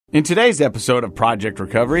In today's episode of Project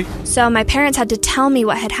Recovery... So my parents had to tell me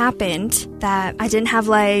what had happened, that I didn't have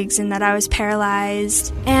legs and that I was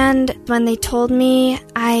paralyzed. And when they told me,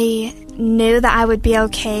 I knew that I would be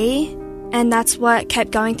okay. And that's what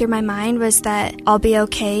kept going through my mind, was that I'll be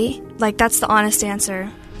okay. Like, that's the honest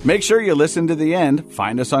answer. Make sure you listen to the end.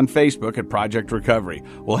 Find us on Facebook at Project Recovery.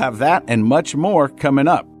 We'll have that and much more coming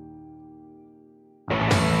up.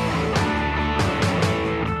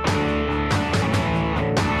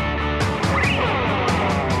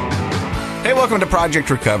 Hey, welcome to Project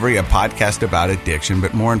Recovery, a podcast about addiction,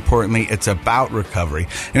 but more importantly, it's about recovery.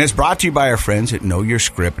 And it's brought to you by our friends at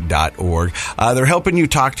knowyourscript.org. They're helping you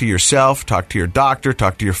talk to yourself, talk to your doctor,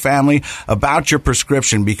 talk to your family about your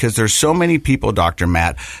prescription, because there's so many people, Dr.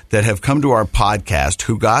 Matt, that have come to our podcast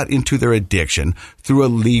who got into their addiction through a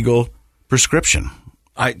legal prescription.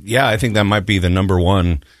 I think that might be the number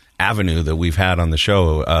one avenue that we've had on the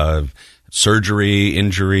show. Surgery,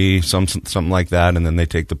 injury, something like that, and then they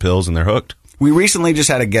take the pills and they're hooked. We recently just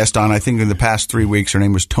had a guest on, I think in the past 3 weeks. Her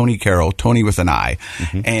name was Tony Carroll, Tony with an I.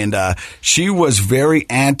 Mm-hmm. And she was very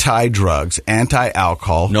anti-drugs,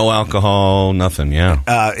 anti-alcohol. No alcohol, nothing, yeah.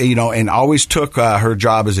 And always took her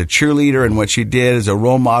job as a cheerleader and what she did as a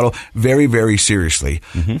role model very, very seriously.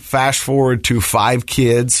 Mm-hmm. Fast forward to 5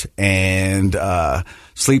 kids and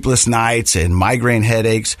sleepless nights and migraine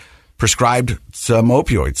headaches, prescribed some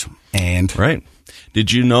opioids. And right.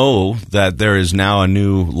 Did you know that there is now a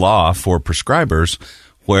new law for prescribers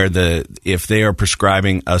where if they are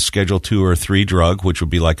prescribing a Schedule 2 or 3 drug, which would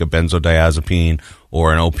be like a benzodiazepine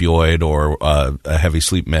or an opioid or a heavy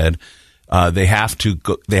sleep med, they actually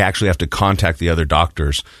have to contact the other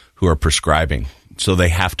doctors who are prescribing. So they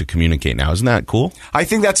have to communicate now. Isn't that cool? I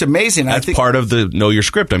think that's amazing. That's part of the Know Your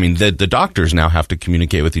Script. I mean, the doctors now have to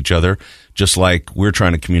communicate with each other just like we're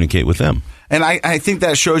trying to communicate with them. And I think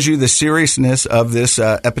that shows you the seriousness of this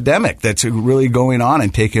epidemic that's really going on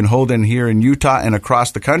and taking hold in here in Utah and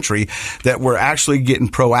across the country, that we're actually getting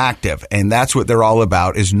proactive. And that's what they're all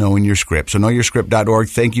about, is knowing your script. So knowyourscript.org.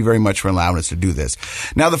 Thank you very much for allowing us to do this.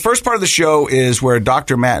 Now, the first part of the show is where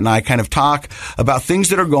Dr. Matt and I kind of talk about things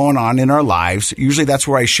that are going on in our lives. Usually that's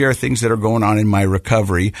where I share things that are going on in my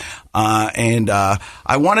recovery.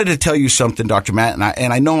 I wanted to tell you something, Dr. Matt,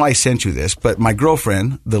 and I know I sent you this, but my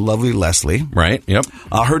girlfriend, the lovely Leslie, right? Yep.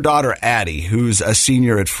 Her daughter, Addie, who's a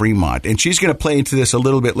senior at Fremont. And she's going to play into this a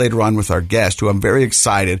little bit later on with our guest, who I'm very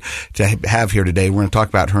excited to have here today. We're going to talk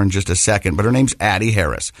about her in just a second. But her name's Addie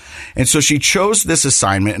Harris. And so she chose this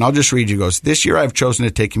assignment, and I'll just read you. It goes, "This year I've chosen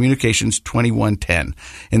to take Communications 2110.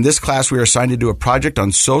 In this class, we are assigned to do a project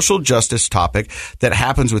on social justice topic that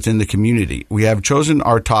happens within the community. We have chosen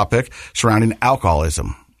our topic surrounding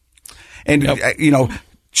alcoholism." And,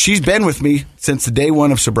 she's been with me since the day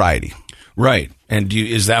one of sobriety. Right. And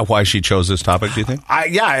is that why she chose this topic, do you think?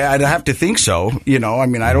 I'd have to think so.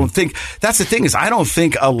 I don't think – that's the thing, is I don't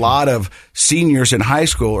think a lot of seniors in high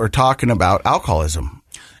school are talking about alcoholism.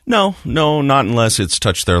 No, not unless it's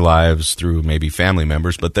touched their lives through maybe family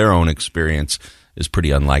members, but their own experience is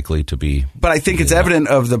pretty unlikely to be. But I think it's evident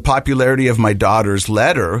of the popularity of my daughter's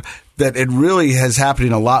letter that it really has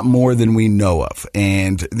happening a lot more than we know of.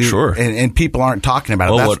 And sure. And people aren't talking about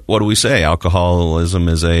it. Well, what do we say? Alcoholism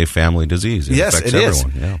is a family disease. Yes, it is.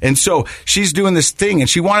 Yeah. And so she's doing this thing, and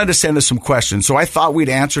she wanted to send us some questions. So I thought we'd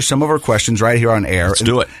answer some of her questions right here on air. Let's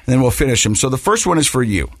do it. And then we'll finish them. So the first one is for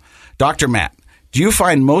you. Dr. Matt, do you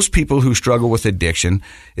find most people who struggle with addiction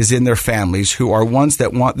is in their families who are ones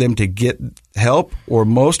that want them to get help, or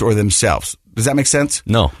themselves? Does that make sense?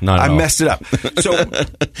 No, not at all. I messed it up. So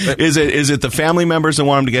is it the family members that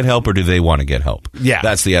want them to get help, or do they want to get help? Yeah.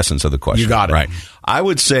 That's the essence of the question. You got it. Right. I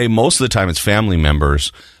would say most of the time it's family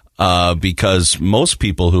members, because most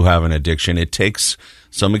people who have an addiction, it takes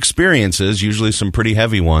some experiences, usually some pretty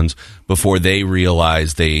heavy ones, before they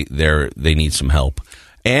realize they need some help.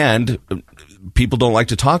 And people don't like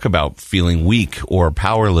to talk about feeling weak or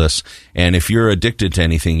powerless. And if you're addicted to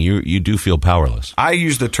anything, you do feel powerless. I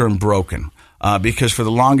use the term broken. Because for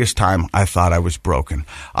the longest time, I thought I was broken.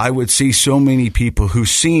 I would see so many people who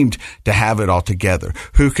seemed to have it all together,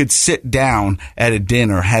 who could sit down at a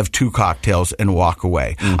dinner, have 2 cocktails, and walk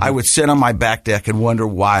away. Mm-hmm. I would sit on my back deck and wonder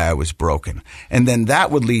why I was broken. And then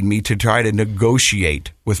that would lead me to try to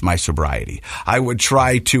negotiate with my sobriety. I would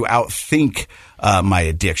try to outthink my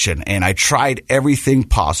addiction, and I tried everything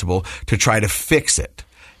possible to try to fix it.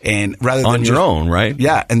 And rather than on your own, right?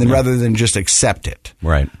 Yeah, and then rather than just accept it.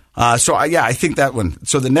 Right. I think that one.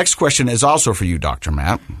 So the next question is also for you, Dr.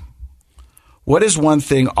 Matt. What is one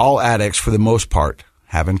thing all addicts, for the most part,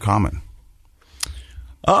 have in common?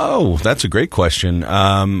 Oh, that's a great question.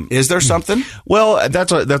 Is there something? Well,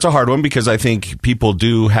 that's a hard one because I think people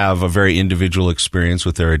do have a very individual experience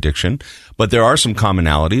with their addiction, but there are some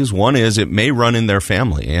commonalities. One is it may run in their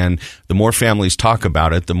family, and the more families talk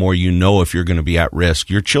about it, the more you know if you're going to be at risk.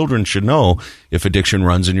 Your children should know if addiction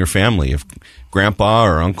runs in your family. If Grandpa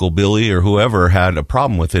or Uncle Billy or whoever had a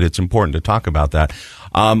problem with it, it's important to talk about that.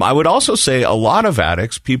 I would also say a lot of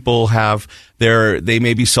addicts, people they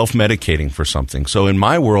may be self-medicating for something. So in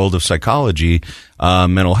my world of psychology,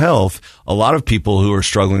 mental health, a lot of people who are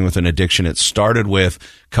struggling with an addiction, it started with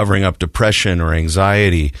covering up depression or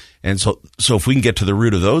anxiety. And so if we can get to the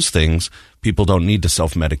root of those things, people don't need to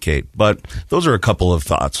self-medicate. But those are a couple of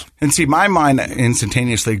thoughts. And see, my mind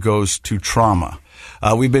instantaneously goes to trauma.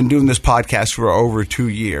 We've been doing this podcast for over 2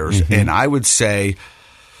 years, and I would say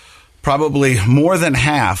probably more than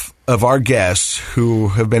half of our guests who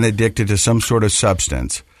have been addicted to some sort of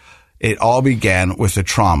substance, it all began with a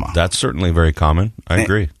trauma. That's certainly very common. I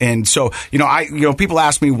agree. And so, people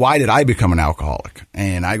ask me, why did I become an alcoholic?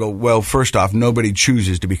 And I go, well, first off, nobody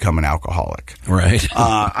chooses to become an alcoholic. Right.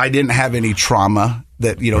 I didn't have any trauma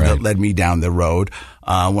that led me down the road.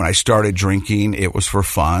 When I started drinking, it was for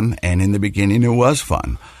fun. And in the beginning, it was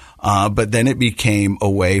fun. But then it became a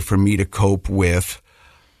way for me to cope with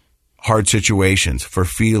hard situations, for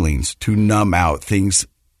feelings, to numb out things,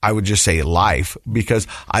 I would just say life, because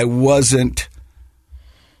I wasn't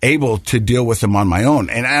able to deal with them on my own.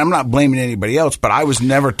 And I'm not blaming anybody else, but I was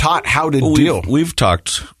never taught how to deal. We've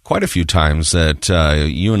talked quite a few times that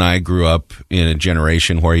you and I grew up in a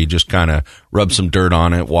generation where you just kind of rub some dirt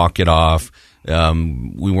on it, walk it off.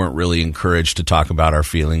 We weren't really encouraged to talk about our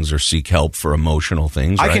feelings or seek help for emotional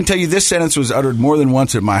things. Right? I can tell you this sentence was uttered more than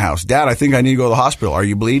once at my house. Dad, I think I need to go to the hospital. Are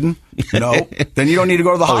you bleeding? No. Then you don't need to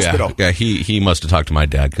go to the hospital. Yeah, he must have talked to my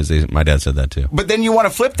dad because my dad said that too. But then you want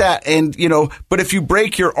to flip that and, but if you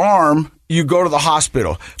break your arm, you go to the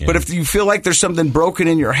hospital. Yeah. But if you feel like there's something broken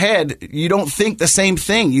in your head, you don't think the same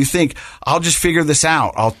thing. You think, I'll just figure this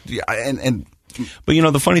out. But,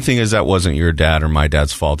 the funny thing is that wasn't your dad or my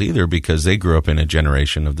dad's fault either because they grew up in a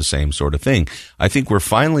generation of the same sort of thing. I think we're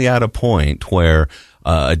finally at a point where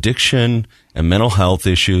addiction and mental health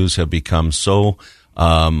issues have become so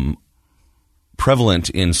prevalent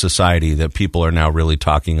in society that people are now really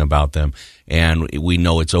talking about them. And we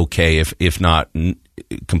know it's okay if not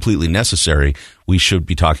completely necessary, we should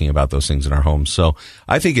be talking about those things in our homes. So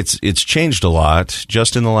I think it's changed a lot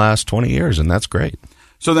just in the last 20 years, and that's great.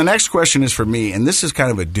 So the next question is for me, and this is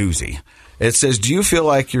kind of a doozy. It says, do you feel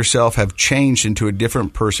like yourself have changed into a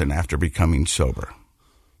different person after becoming sober?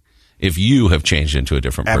 If you have changed into a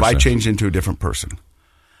different person. Have I changed into a different person?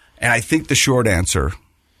 And I think the short answer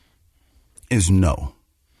is no.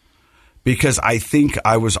 Because I think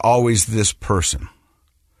I was always this person.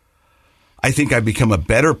 I think I've become a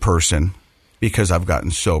better person because I've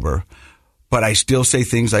gotten sober, but I still say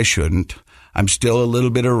things I shouldn't. I'm still a little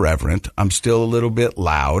bit irreverent. I'm still a little bit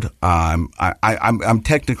loud. I'm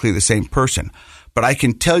technically the same person. But I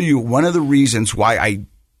can tell you one of the reasons why I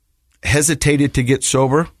hesitated to get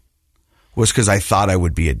sober was because I thought I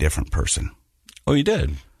would be a different person. Oh, you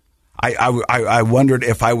did? I wondered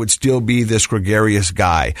if I would still be this gregarious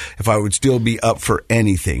guy, if I would still be up for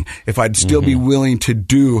anything, if I'd still be willing to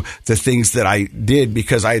do the things that I did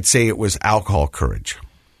because I'd say it was alcohol courage.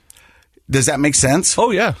 Does that make sense?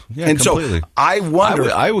 Oh, yeah. Yeah, and completely. So I wonder.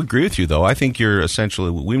 I would agree with you, though. I think you're essentially,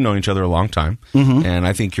 we've known each other a long time, and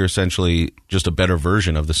I think you're essentially just a better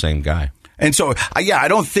version of the same guy. And so, I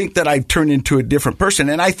don't think that I've turned into a different person.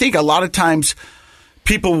 And I think a lot of times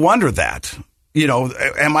people wonder that,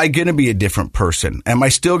 am I going to be a different person? Am I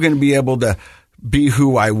still going to be able to be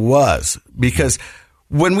who I was? Because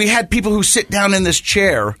when we had people who sit down in this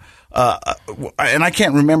chair, and I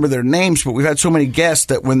can't remember their names, but we've had so many guests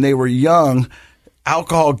that when they were young,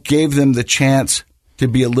 alcohol gave them the chance to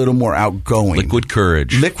be a little more outgoing. Liquid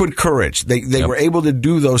courage. They were able to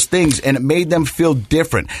do those things, and it made them feel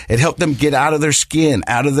different. It helped them get out of their skin,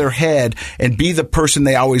 out of their head, and be the person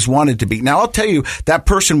they always wanted to be. Now, I'll tell you, that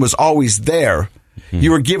person was always there.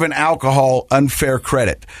 You were giving alcohol unfair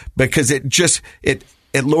credit because it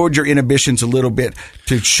lowered your inhibitions a little bit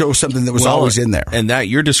to show something that was always in there. And that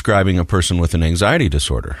you're describing a person with an anxiety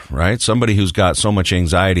disorder, right? Somebody who's got so much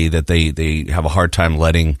anxiety that they have a hard time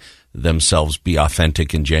letting themselves be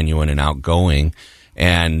authentic and genuine and outgoing.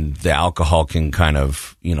 And the alcohol can kind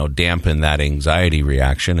of, dampen that anxiety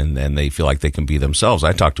reaction, and then they feel like they can be themselves.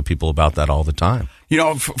 I talk to people about that all the time.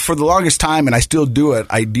 For the longest time, and I still do it,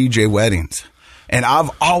 I DJ weddings. And I've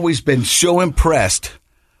always been so impressed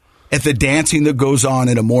at the dancing that goes on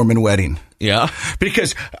at a Mormon wedding. Yeah.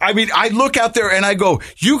 Because, I mean, I look out there and I go,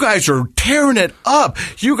 you guys are tearing it up.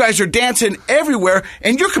 You guys are dancing everywhere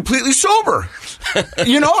and you're completely sober.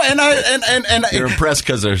 You know, and you're impressed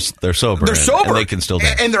because they're sober. They're sober. And they can still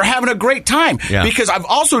dance. And they're having a great time. Yeah. Because I've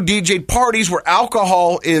also DJ'd parties where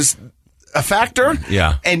alcohol is a factor.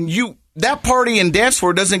 Yeah. And that party and dance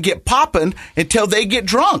floor doesn't get popping until they get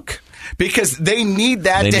drunk. Because they need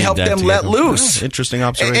that to help them let loose. Yeah, interesting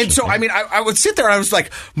observation. And so, I mean, I would sit there and I was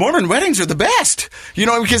like, Mormon weddings are the best. You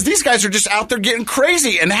know, because these guys are just out there getting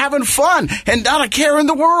crazy and having fun and not a care in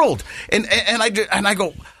the world. And I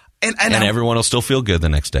go... And everyone will still feel good the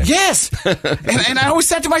next day. Yes. and I always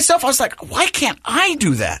said to myself, I was like, why can't I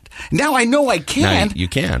do that? Now I know I can. Now you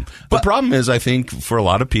can. The problem is, I think, for a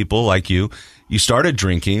lot of people like you started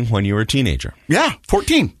drinking when you were a teenager. Yeah,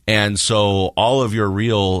 14. And so all of your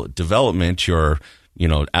real development, your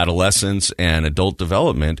adolescence and adult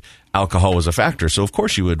development, alcohol was a factor. So, of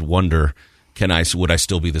course, you would wonder, would I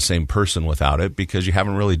still be the same person without it? Because you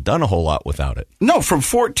haven't really done a whole lot without it. No, from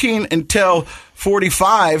 14 until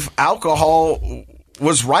 45, alcohol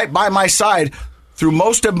was right by my side through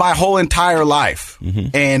most of my whole entire life.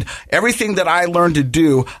 Mm-hmm. And everything that I learned to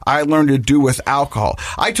do with alcohol.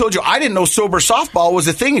 I told you, I didn't know sober softball was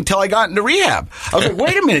a thing until I got into rehab. I was like,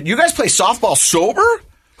 wait a minute, you guys play softball sober?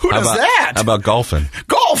 Who does that? How about golfing?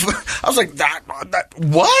 Golf. I was like,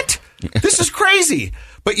 what? This is crazy.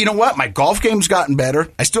 But you know what? My golf game's gotten better.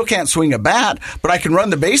 I still can't swing a bat, but I can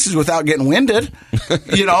run the bases without getting winded,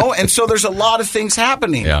 and so there's a lot of things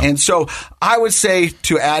happening. Yeah. And so I would say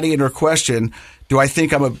to Addie and her question, do I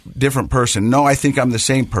think I'm a different person? No, I think I'm the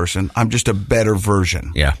same person. I'm just a better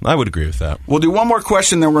version. Yeah, I would agree with that. We'll do one more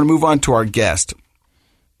question, then we're going to move on to our guest.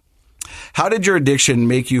 How did your addiction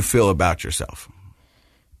make you feel about yourself?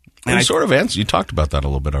 And you sort of answered. You talked about that a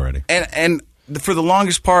little bit already. And for the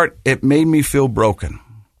longest part, it made me feel broken.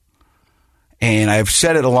 And I've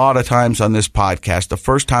said it a lot of times on this podcast. The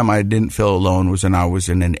first time I didn't feel alone was when I was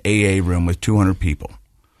in an AA room with 200 people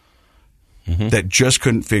that just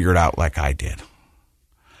couldn't figure it out like I did.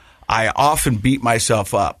 I often beat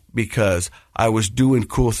myself up because I was doing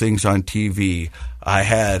cool things on TV. I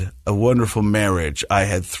had a wonderful marriage. I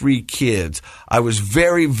had 3 kids. I was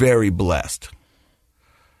very, very blessed.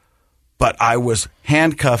 But I was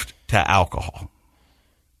handcuffed to alcohol.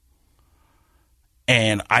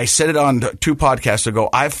 And I said it on 2 podcasts ago,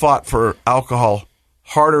 I fought for alcohol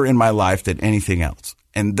harder in my life than anything else.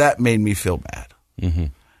 And that made me feel bad. Mm-hmm.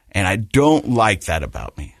 And I don't like that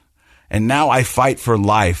about me. And now I fight for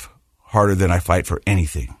life harder than I fight for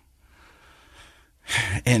anything.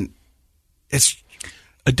 And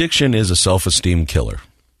addiction is a self-esteem killer.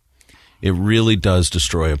 It really does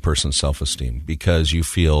destroy a person's self-esteem because you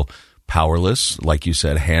feel powerless, like you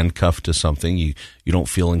said, handcuffed to something. You don't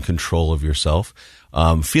feel in control of yourself.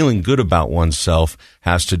 Feeling good about oneself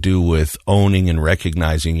has to do with owning and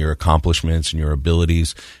recognizing your accomplishments and your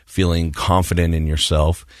abilities, feeling confident in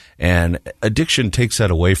yourself. And addiction takes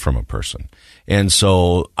that away from a person. And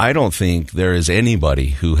so I don't think there is anybody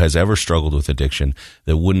who has ever struggled with addiction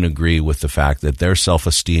that wouldn't agree with the fact that their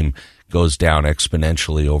self-esteem goes down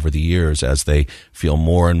exponentially over the years as they feel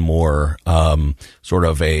more and more sort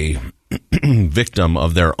of a victim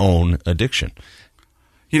of their own addiction.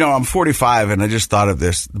 I'm 45, and I just thought of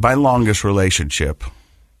this. My longest relationship.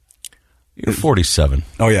 You're 47.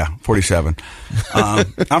 Oh, yeah, 47.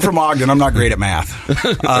 I'm from Ogden. I'm not great at math.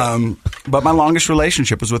 But my longest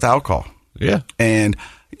relationship was with alcohol. Yeah. And,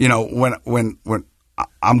 when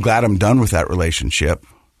I'm glad I'm done with that relationship.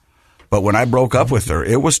 But when I broke up with her,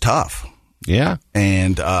 it was tough. Yeah.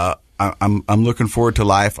 And I'm looking forward to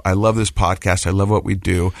life. I love this podcast. I love what we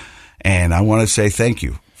do. And I want to say thank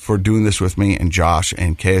you for doing this with me and Josh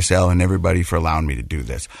and KSL and everybody for allowing me to do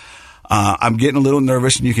this. I'm getting a little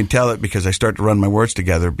nervous, and you can tell it because I start to run my words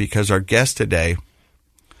together, because our guest today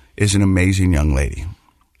is an amazing young lady.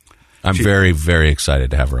 I'm very, very excited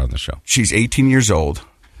to have her on the show. She's 18 years old.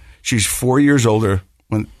 She's 4 years older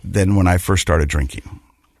than when I first started drinking.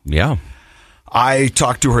 Yeah. I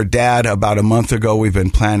talked to her dad about a month ago. We've been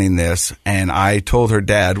planning this, and I told her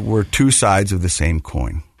dad we're 2 sides of the same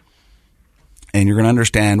coin. And you're going to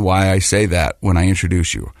understand why I say that when I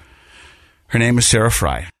introduce you. Her name is Sarah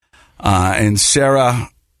Frei. And Sarah,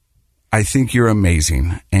 I think you're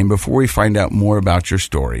amazing. And before we find out more about your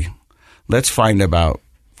story, let's find out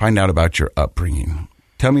about your upbringing.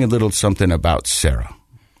 Tell me a little something about Sarah.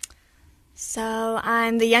 So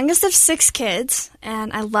I'm the youngest of 6 kids,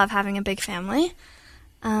 and I love having a big family.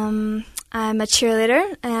 I'm a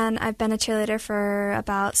cheerleader, and I've been a cheerleader for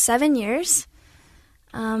about 7 years.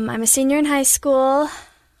 I'm a senior in high school.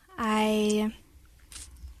 I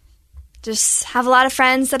just have a lot of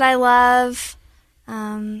friends that I love.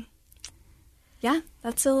 Yeah,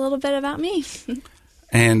 that's a little bit about me.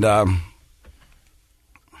 And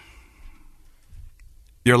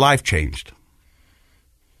your life changed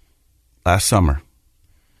last summer.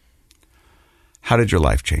 How did your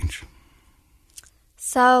life change?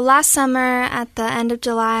 So last summer, at the end of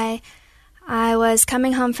July, I was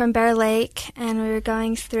coming home from Bear Lake, and we were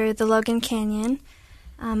going through the Logan Canyon.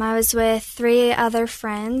 I was with 3 other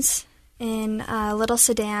friends in a little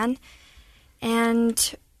sedan,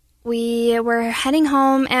 and we were heading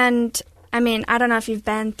home, and I mean, I don't know if you've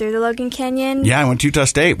been through the Logan Canyon. Yeah, I went to Utah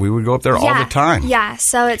State. We would go up there all the time. Yeah,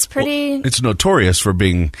 so it's pretty... Well, it's notorious for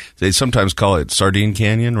being, they sometimes call it Sardine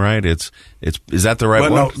Canyon, right? Is that the right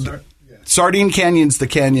one? No, Sardine Canyon's the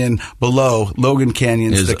canyon below. Logan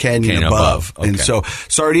Canyon's the canyon above. Okay. And so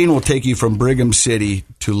Sardine will take you from Brigham City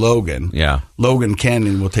to Logan. Yeah. Logan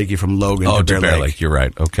Canyon will take you from Logan to Bear Lake. You're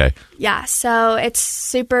right. Okay. Yeah, so it's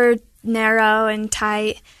super narrow and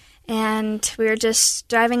tight. And we were just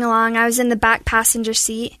driving along. I was in the back passenger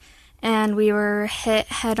seat, and we were hit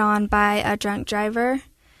head-on by a drunk driver.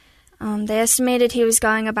 They estimated he was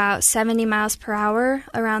going about 70 miles per hour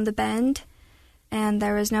around the bend, and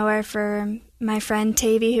there was nowhere for my friend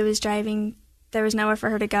Tavy, who was driving. There was nowhere for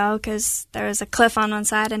her to go because there was a cliff on one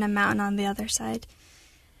side and a mountain on the other side.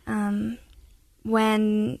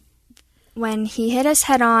 When he hit us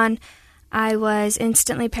head-on, I was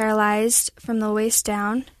instantly paralyzed from the waist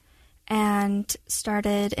down and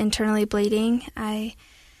started internally bleeding. There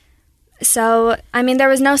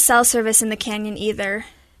was no cell service in the canyon either.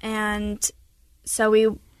 And so we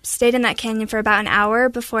stayed in that canyon for about an hour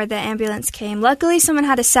before the ambulance came. Luckily, someone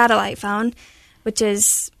had a satellite phone, which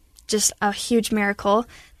is just a huge miracle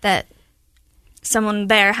that someone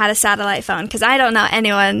there had a satellite phone, because I don't know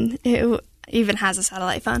anyone who even has a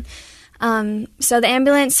satellite phone. So the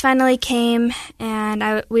ambulance finally came,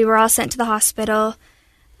 and we were all sent to the hospital.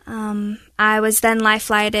 I was then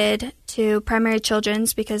life-flighted to Primary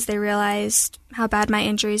Children's because they realized how bad my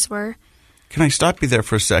injuries were. Can I stop you there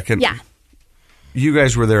for a second? Yeah. You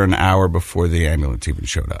guys were there an hour before the ambulance even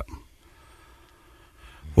showed up.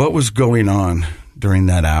 What was going on during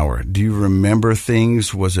that hour? Do you remember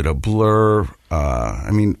things? Was it a blur?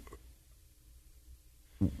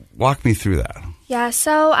 Walk me through that. Yeah,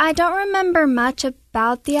 so I don't remember much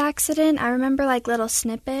about the accident. I remember little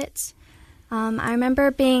snippets. I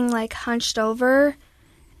remember being hunched over,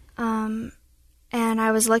 and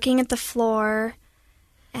I was looking at the floor,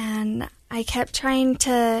 and I kept trying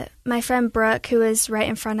to, my friend Brooke, who was right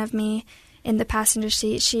in front of me in the passenger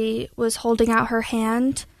seat, she was holding out her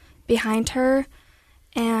hand behind her,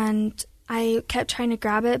 and I kept trying to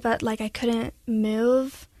grab it, but I couldn't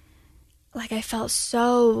move. I felt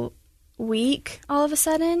so weak all of a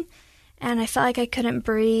sudden, and I felt like I couldn't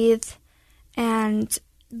breathe, and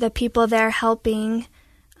the people there helping,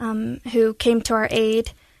 who came to our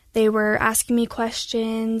aid, they were asking me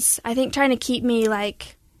questions, I think trying to keep me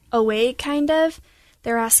awake kind of.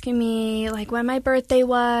 They were asking me when my birthday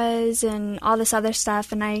was and all this other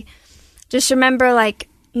stuff, and I just remember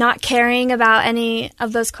not caring about any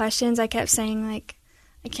of those questions. I kept saying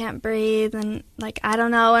I can't breathe, and I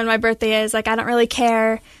don't know when my birthday is, I don't really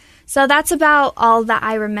care. So that's about all that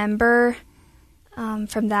I remember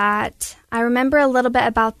from that. I remember a little bit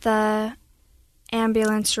about the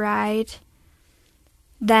ambulance ride,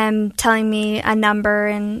 them telling me a number,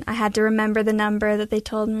 and I had to remember the number that they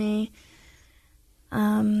told me.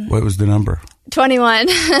 What was the number? 21.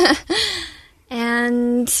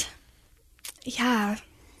 And yeah,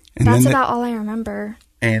 and that's about all I remember.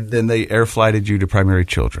 And then they air flighted you to Primary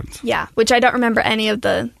Children's. Yeah, which I don't remember any of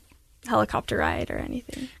the helicopter ride or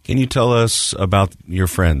anything. Can you tell us about your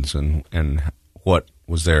friends and what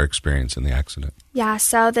was their experience in the accident? Yeah,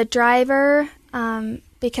 so the driver,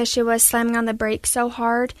 because she was slamming on the brakes so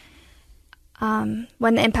hard, when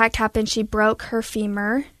the impact happened, she broke her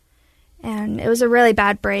femur, and it was a really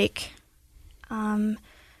bad break.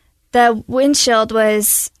 The windshield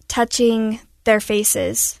was touching their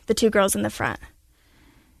faces, the 2 girls in the front.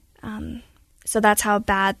 So that's how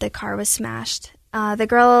bad the car was smashed. The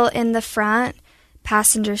girl in the front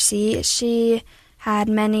passenger seat, she had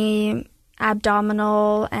many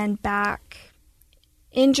abdominal and back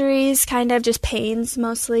injuries, kind of just pains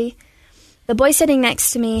mostly. The boy sitting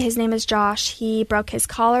next to me, his name is Josh, he broke his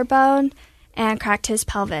collarbone and cracked his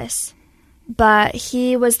pelvis. But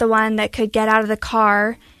he was the one that could get out of the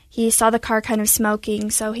car. He saw the car kind of smoking,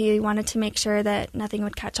 so he wanted to make sure that nothing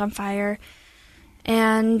would catch on fire.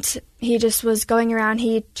 And he just was going around.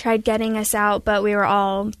 He tried getting us out, but we were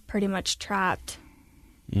all pretty much trapped.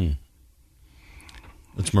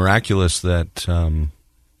 It's miraculous that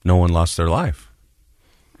no one lost their life.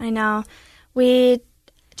 I know.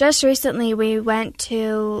 Just recently, we went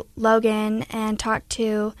to Logan and talked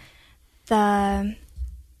to the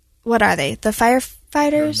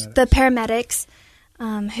firefighters? The paramedics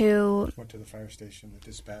who went to the fire station that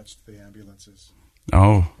dispatched the ambulances.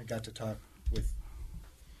 Oh. I got to talk with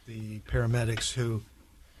the paramedics who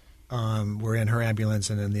were in her ambulance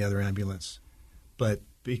and in the other ambulance. But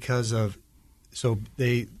so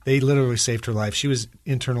they literally saved her life. She was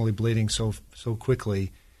internally bleeding so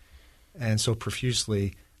quickly and so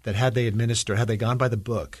profusely that had they gone by the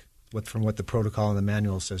book from what the protocol and the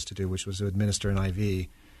manual says to do, which was to administer an IV,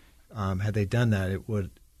 had they done that, it would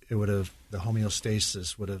have, the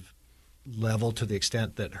homeostasis would have leveled to the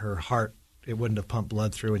extent that her heart, it wouldn't have pumped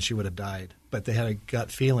blood through and she would have died. But they had a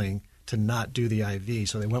gut feeling to not do the IV,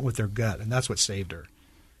 so they went with their gut, and that's what saved her.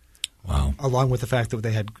 Wow. Along with the fact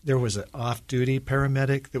that there was an off-duty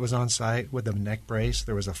paramedic that was on site with a neck brace.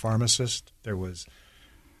 There was a pharmacist. There was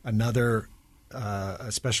another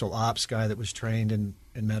a special ops guy that was trained in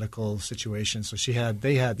medical situations. So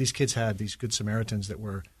these kids had these good Samaritans that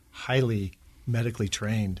were highly medically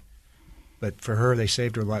trained. But for her, they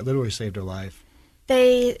saved her life, literally saved her life.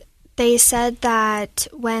 They said that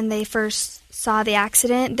when they first saw the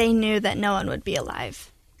accident, they knew that no one would be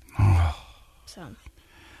alive. So,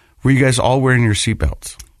 were you guys all wearing your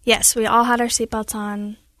seatbelts? Yes, we all had our seatbelts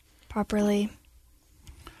on properly.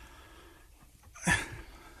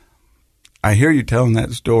 I hear you telling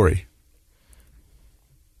that story.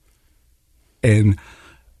 And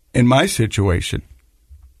in my situation,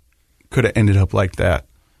 could have ended up like that.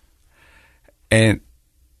 And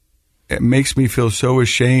it makes me feel so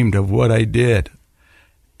ashamed of what I did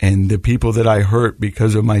and the people that I hurt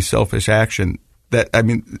because of my selfish action.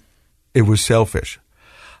 It was selfish.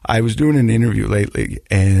 I was doing an interview lately,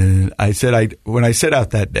 and I said when I set out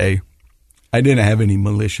that day, I didn't have any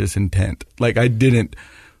malicious intent. Like, I didn't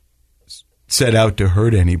set out to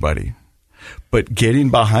hurt anybody. But getting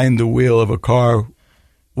behind the wheel of a car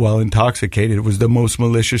while intoxicated was the most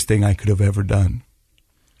malicious thing I could have ever done.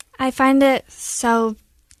 I find it so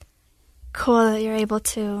cool that you're able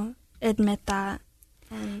to admit that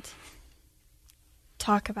and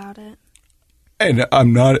talk about it. And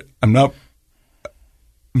I'm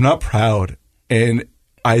not proud. And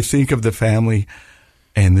I think of the family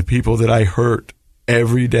and the people that I hurt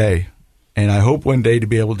every day. And I hope one day to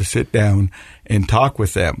be able to sit down and talk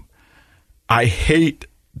with them. I hate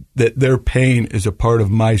that their pain is a part of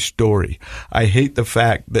my story. I hate the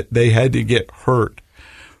fact that they had to get hurt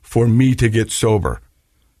for me to get sober.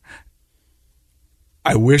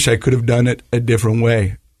 I wish I could have done it a different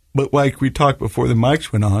way. But like we talked before the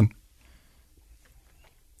mics went on,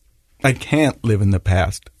 I can't live in the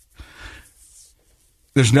past.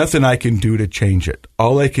 There's nothing I can do to change it.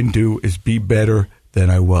 All I can do is be better than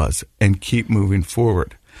I was and keep moving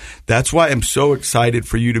forward. That's why I'm so excited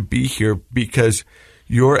for you to be here, because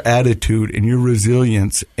your attitude and your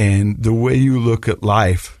resilience and the way you look at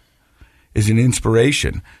life is an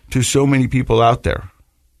inspiration to so many people out there.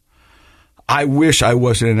 I wish I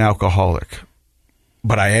wasn't an alcoholic,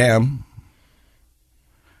 but I am.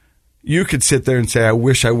 You could sit there and say, I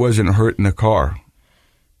wish I wasn't hurt in the car,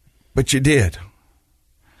 but you did.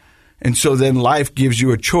 And so then life gives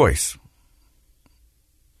you a choice.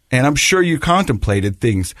 And I'm sure you contemplated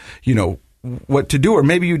things, what to do, or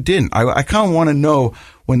maybe you didn't. I kind of want to know,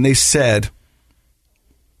 when they said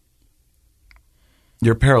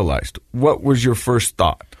you're paralyzed, what was your first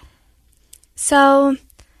thought? So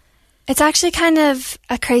it's actually kind of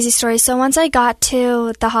a crazy story. So once I got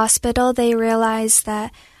to the hospital, they realized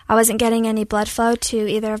that I wasn't getting any blood flow to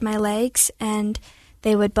either of my legs, and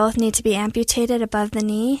they would both need to be amputated above the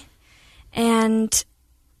knee. And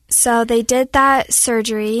so they did that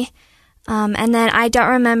surgery, and then I don't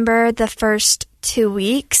remember the first 2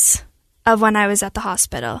 weeks of when I was at the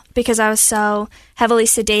hospital because I was so heavily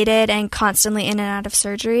sedated and constantly in and out of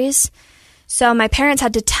surgeries. So my parents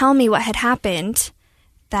had to tell me what had happened,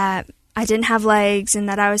 that I didn't have legs and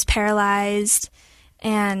that I was paralyzed.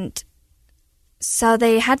 And so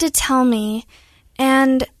they had to tell me,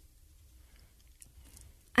 and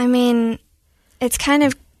it's kind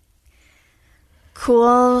of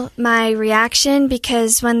cool, my reaction,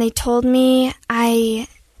 because when they told me, I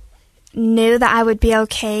knew that I would be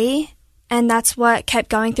okay, and that's what kept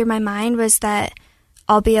going through my mind, was that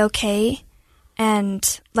I'll be okay.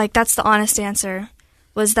 And that's the honest answer,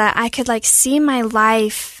 was that I could see my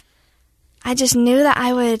life. I just knew that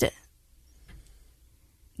I would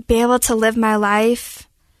be able to live my life.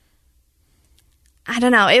 I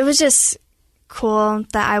don't know, it was just cool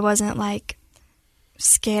that I wasn't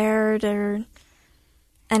scared or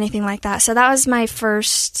anything like that. So that was my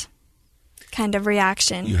first kind of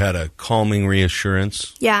reaction. You had a calming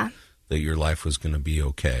reassurance. Yeah. That your life was going to be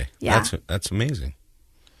okay. Yeah. That's amazing.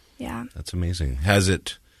 Yeah. That's amazing. Has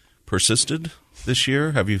it persisted this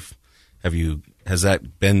year? Has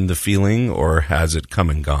that been the feeling, or has it come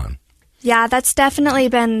and gone? Yeah, that's definitely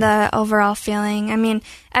been the overall feeling. I mean,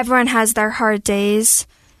 everyone has their hard days.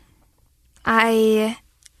 I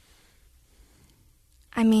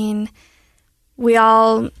mean,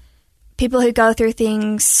 people who go through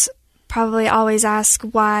things probably always ask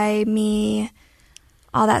why me,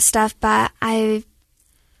 all that stuff, but I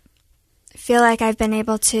feel like I've been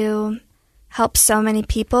able to help so many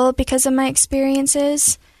people because of my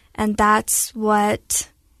experiences, and that's what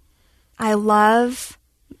I love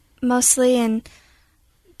mostly, and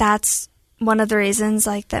that's one of the reasons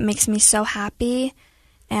that makes me so happy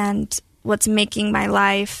and what's making my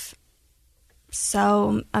life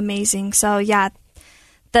so amazing. So yeah,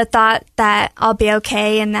 the thought that I'll be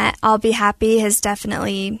okay and that I'll be happy has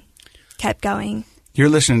definitely kept going. You're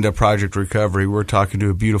listening to Project Recovery. We're talking to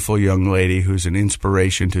a beautiful young lady who's an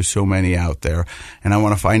inspiration to so many out there, and I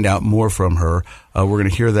want to find out more from her. We're going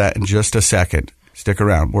to hear that in just a second. Stick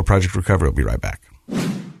around. More Project Recovery. We'll be right back.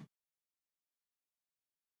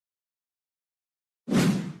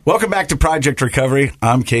 Welcome back to Project Recovery.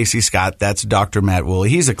 I'm Casey Scott. That's Dr. Matt Woolley.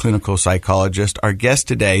 He's a clinical psychologist. Our guest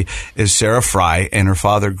today is Sarah Frei and her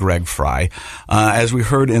father, Greg Frei. As we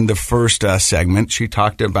heard in the first segment, she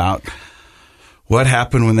talked about what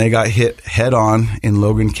happened when they got hit head-on in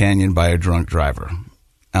Logan Canyon by a drunk driver.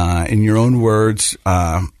 In your own words,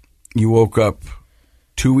 you woke up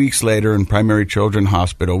 2 weeks later in Primary Children's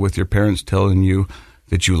Hospital with your parents telling you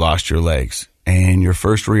that you lost your legs. And your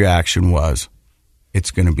first reaction was,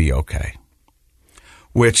 it's going to be okay.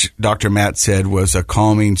 Which Dr. Matt said was a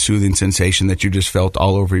calming, soothing sensation that you just felt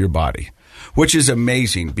all over your body. Which is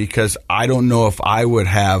amazing, because I don't know if I would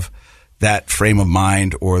have that frame of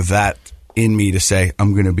mind or that in me to say,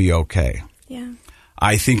 I'm going to be okay. Yeah.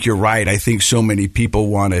 I think you're right. I think so many people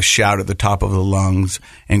want to shout at the top of the lungs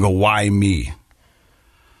and go, why me?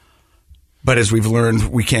 But as we've learned,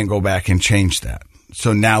 we can't go back and change that.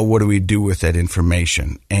 So now what do we do with that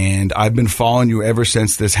information? And I've been following you ever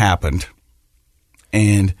since this happened.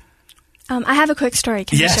 And I have a quick story.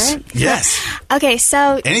 Can you share it? Yes. Okay,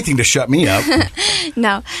 so anything to shut me up.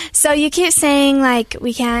 No. So you keep saying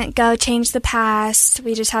we can't go change the past.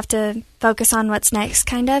 We just have to focus on what's next,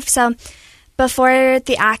 kind of. So before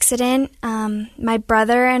the accident, my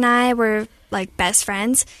brother and I were best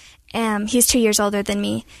friends. He's 2 years older than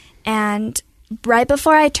me. And right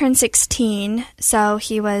before I turned 16, so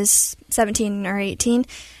he was 17 or 18,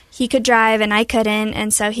 he could drive and I couldn't.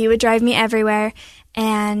 And so he would drive me everywhere.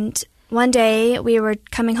 And one day we were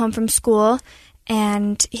coming home from school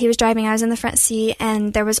and he was driving. I was in the front seat,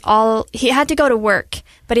 and he had to go to work,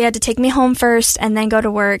 but he had to take me home first and then go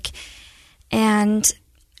to work. And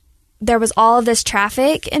there was all of this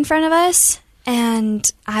traffic in front of us,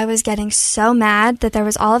 and I was getting so mad that there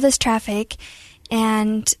was all of this traffic,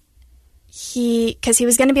 and because he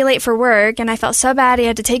was going to be late for work, and I felt so bad he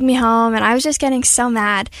had to take me home, and I was just getting so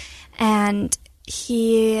mad. And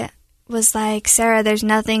he was like, Sarah, there's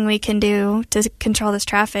nothing we can do to control this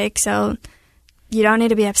traffic, so you don't need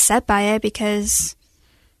to be upset by it, because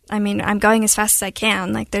I'm going as fast as I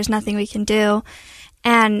can. There's nothing we can do.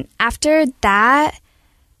 And after that,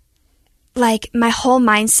 my whole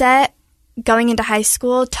mindset going into high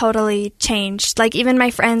school totally changed. Even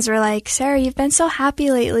my friends were like, Sarah, you've been so happy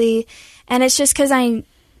lately. And it's just because I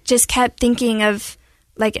just kept thinking of,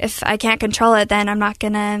 if I can't control it, then I'm not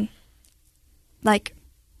going to,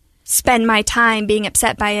 spend my time being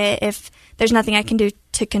upset by it if there's nothing I can do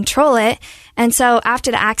to control it. And so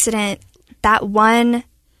after the accident, that one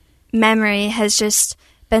memory has just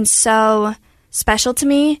been so special to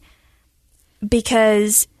me,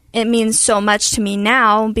 because it means so much to me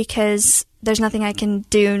now, because there's nothing I can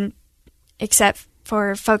do except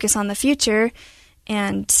for focus on the future.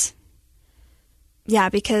 And yeah,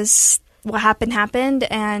 because what happened,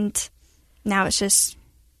 and now it's just,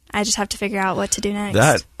 I just have to figure out what to do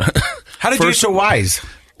next. How did you get so wise?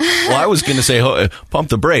 Well, I was going to say, pump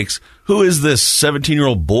the brakes. Who is this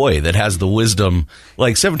 17-year-old boy that has the wisdom?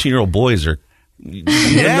 17-year-old boys are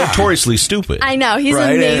notoriously stupid. I know. He's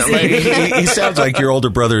right? amazing. He sounds like your older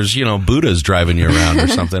brother's, Buddha's driving you around or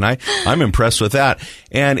something. I'm impressed with that.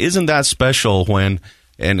 And isn't that special when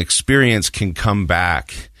an experience can come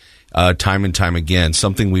back time and time again?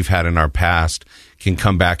 Something we've had in our past can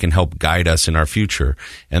come back and help guide us in our future.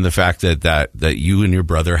 And the fact that you and your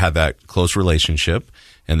brother have that close relationship,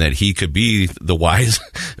 and that he could be the wise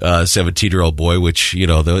 17-year-old boy, which,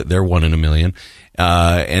 they're one in a million.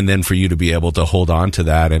 and then for you to be able to hold on to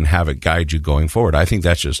that and have it guide you going forward. I think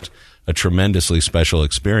that's just a tremendously special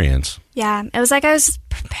experience. Yeah, it was like I was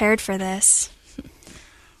prepared for this.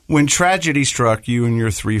 When tragedy struck you and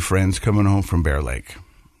your 3 friends coming home from Bear Lake,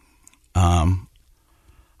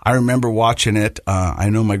 I remember watching it. I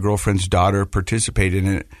know my girlfriend's daughter participated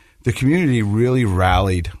in it. The community really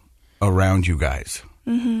rallied around you guys.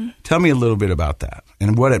 Mm-hmm. Tell me a little bit about that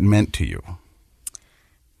and what it meant to you.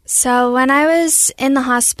 So when I was in the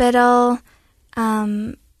hospital, so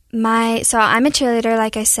I'm a cheerleader,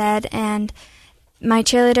 like I said, and my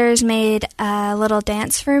cheerleaders made a little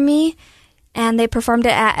dance for me, and they performed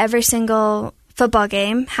it at every single football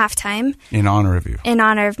game, halftime. In honor of you. In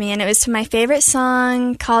honor of me. And it was to my favorite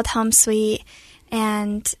song called Home Sweet.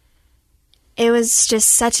 And it was just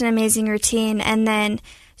such an amazing routine. And then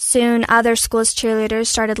soon other schools' cheerleaders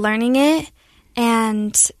started learning it.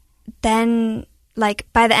 And then,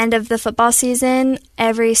 like, by the end of the football season,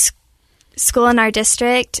 every school in our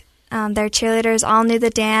district, their cheerleaders all knew the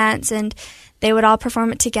dance, and they would all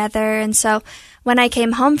perform it together. And so when I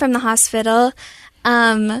came home from the hospital,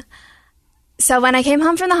 there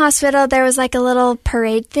was like a little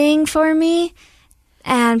parade thing for me,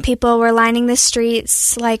 and people were lining the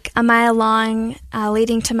streets like a mile long,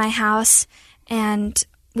 leading to my house, and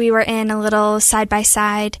we were in a little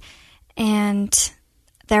side-by-side, and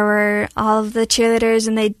there were all of the cheerleaders,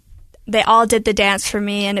 and they all did the dance for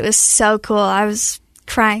me, and it was so cool. I was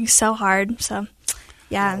crying so hard, so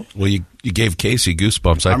yeah. Well, you gave Casey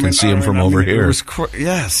goosebumps. I can see him from over here.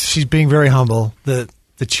 Yes. She's being very humble. The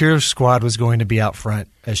cheer squad was going to be out front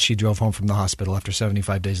as she drove home from the hospital after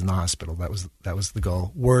 75 days in the hospital. That was the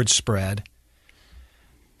goal. Word spread,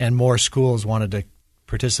 and more schools wanted to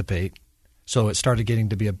participate, so it started getting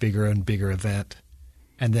to be a bigger and bigger event.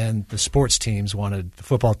 And then the sports teams wanted, the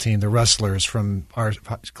football team, the wrestlers from our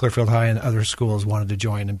Clearfield High and other schools wanted to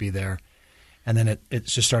join and be there. And then it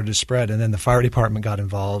just started to spread. And then the fire department got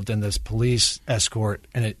involved and this police escort.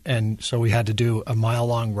 And so we had to do a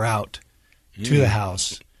mile-long route to the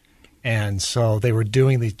house. And so they were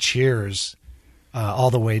doing the cheers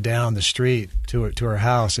all the way down the street to her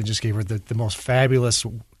house, and just gave her the most fabulous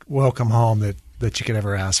welcome home that you could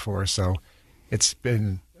ever ask for. So it's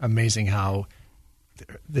been amazing how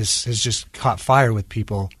this has just caught fire with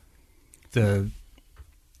people. The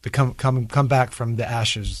come back from the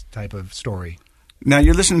ashes type of story. Now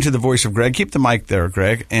you're listening to the voice of Greg. Keep the mic there,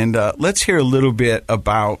 Greg, and let's hear a little bit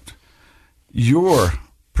about your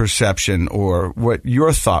perception or what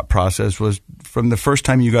your thought process was from the first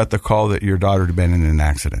time you got the call that your daughter had been in an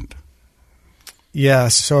accident. Yeah,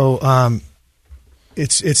 so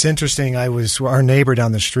it's interesting. Our neighbor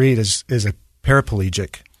down the street is a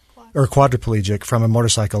paraplegic or quadriplegic from a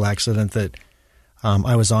motorcycle accident that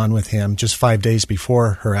I was on with him just 5 days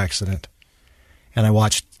before her accident, and I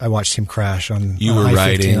watched him crash on. You were I-15.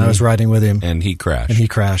 riding. I was riding with him, and he crashed.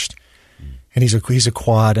 And he's a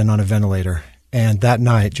quad and on a ventilator. And that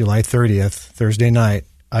night, July 30th, Thursday night,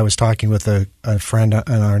 I was talking with a friend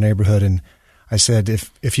in our neighborhood, and I said,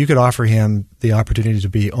 if you could offer him the opportunity to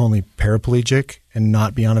be only paraplegic and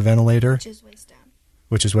not be on a ventilator,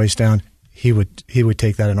 which is waist down, he would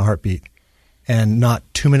take that in a heartbeat. And not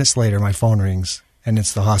 2 minutes later, my phone rings, and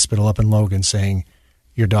it's the hospital up in Logan saying,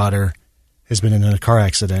 your daughter has been in a car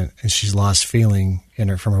accident and she's lost feeling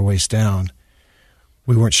from her waist down.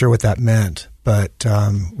 We weren't sure what that meant, but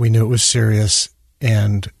we knew it was serious,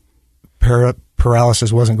 and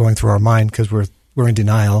paralysis wasn't going through our mind because we're in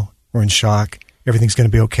denial, we're in shock. Everything's going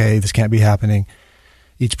to be okay. This can't be happening.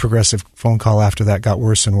 Each progressive phone call after that got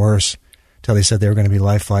worse and worse until they said they were going to be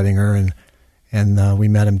life flighting her, and we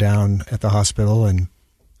met him down at the hospital, and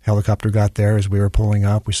helicopter got there as we were pulling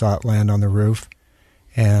up. We saw it land on the roof,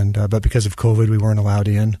 and but because of COVID, we weren't allowed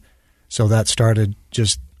in. So that started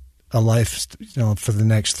just a life, for the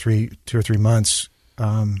next 2 or 3 months.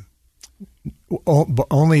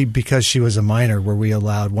 Only because she was a minor were we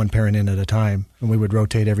allowed one parent in at a time, and we would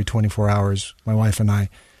rotate every 24 hours, my wife and I.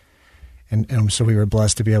 And so we were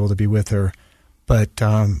blessed to be able to be with her. But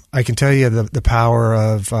I can tell you the power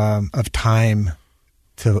of time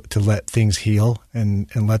to let things heal and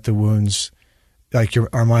let the wounds,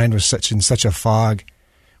 our mind was in such a fog.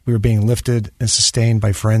 We were being lifted and sustained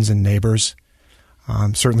by friends and neighbors,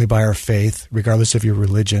 certainly by our faith, regardless of your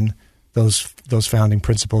religion. Those founding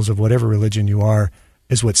principles of whatever religion you are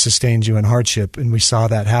is what sustains you in hardship, and we saw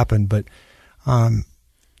that happen. But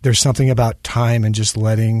there's something about time and just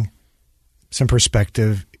letting some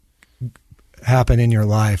perspective happen in your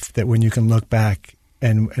life that when you can look back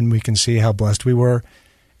and we can see how blessed we were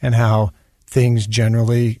and how things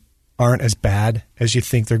generally aren't as bad as you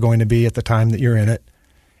think they're going to be at the time that you're in it.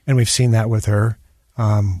 And we've seen that with her.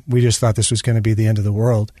 We just thought this was going to be the end of the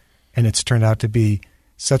world, and it's turned out to be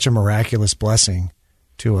such a miraculous blessing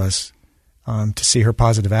to us, to see her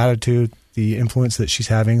positive attitude, the influence that she's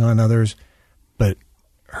having on others. But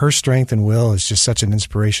her strength and will is just such an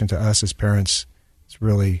inspiration to us as parents. It's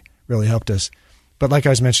really, really helped us. But like I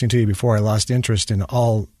was mentioning to you before, I lost interest in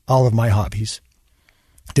all of my hobbies.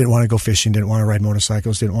 Didn't want to go fishing, didn't want to ride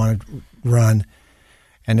motorcycles, didn't want to run.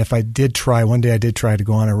 And if I did try, one day I did try to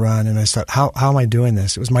go on a run, and I thought, how am I doing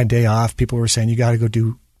this? It was my day off. People were saying, you got to go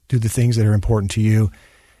do the things that are important to you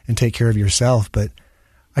and take care of yourself. But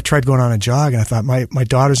I tried going on a jog, and I thought, my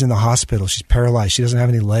daughter's in the hospital. She's paralyzed. She doesn't have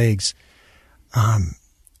any legs.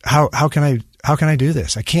 How can I do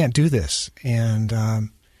this? I can't do this.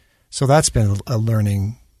 And so that's been a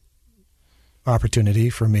learning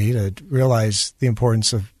opportunity for me to realize the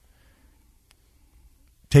importance of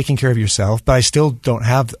taking care of yourself. But I still don't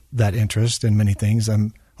have that interest in many things.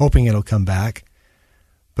 I'm hoping it'll come back.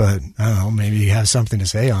 But I don't know, maybe you have something to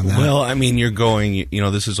say on that. Well, I mean,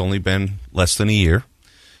 this has only been less than a year,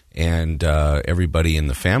 and everybody in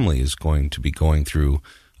the family is going to be going through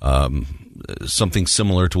something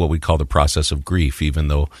similar to what we call the process of grief, even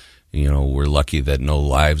though, we're lucky that no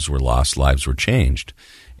lives were lost, lives were changed.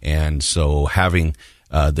 And so having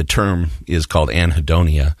the term is called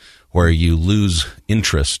anhedonia, where you lose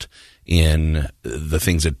interest in the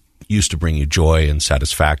things that used to bring you joy and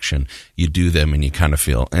satisfaction. You do them and you kind of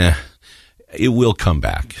feel, it will come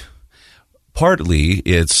back. Partly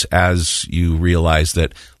it's as you realize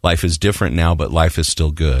that life is different now, but life is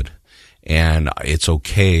still good. And it's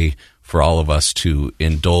okay for all of us to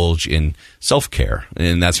indulge in self-care.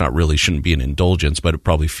 And that's shouldn't be an indulgence, but it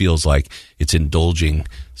probably feels like it's indulging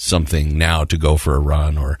something now to go for a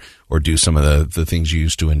run or do some of the things you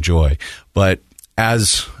used to enjoy. But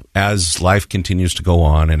as life continues to go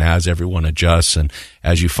on, and as everyone adjusts, and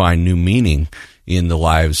as you find new meaning in the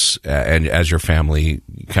lives, and as your family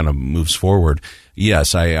kind of moves forward,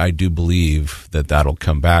 yes, I do believe that that'll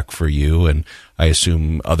come back for you, and I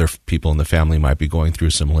assume other people in the family might be going through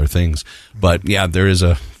similar things. But yeah, there is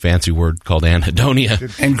a fancy word called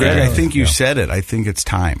anhedonia. And Greg, I think you said it. I think it's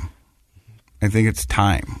time. I think it's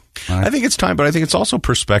time. I think it's time, but I think it's also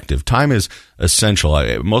perspective. Time is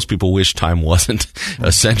essential. Most people wish time wasn't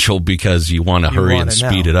essential because you want to hurry and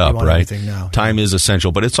speed it up, right? Time is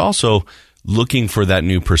essential, but it's also looking for that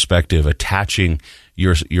new perspective, attaching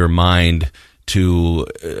your mind to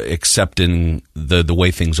accepting the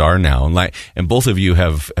way things are now. And both of you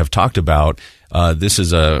have talked about this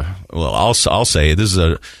is I'll say this is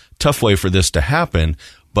a tough way for this to happen,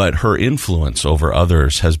 but her influence over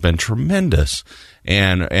others has been tremendous,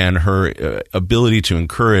 and her ability to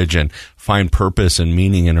encourage and find purpose and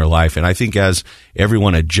meaning in her life. And I think as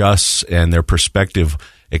everyone adjusts and their perspective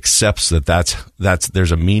accepts that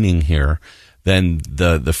there's a meaning here, then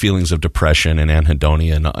the feelings of depression and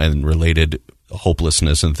anhedonia and related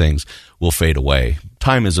hopelessness and things will fade away.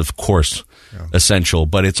 Time is, of course, essential,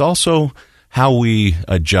 but it's also how we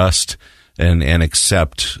adjust and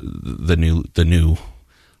accept the new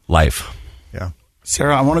life. Yeah.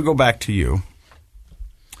 Sarah, I want to go back to you.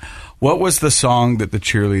 What was the song that the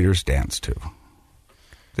cheerleaders danced to?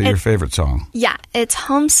 Your favorite song? Yeah, it's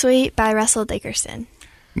Home Sweet by Russell Dickerson.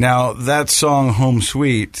 Now, that song, Home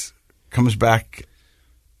Sweet, comes back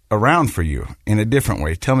around for you in a different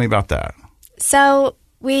way. Tell me about that. So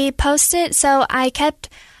we posted, I kept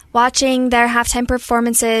watching their halftime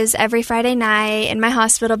performances every Friday night in my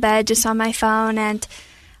hospital bed, just on my phone. And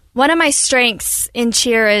one of my strengths in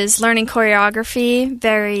cheer is learning choreography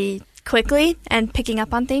very quickly and picking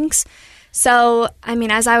up on things. So,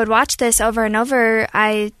 as I would watch this over and over,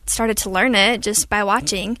 I started to learn it just by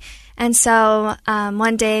watching. And so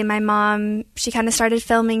one day my mom, she kind of started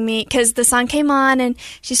filming me because the song came on, and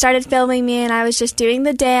she started filming me, and I was just doing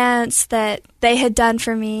the dance that they had done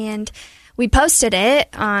for me. And we posted it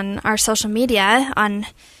on our social media, on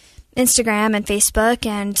Instagram and Facebook.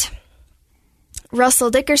 And Russell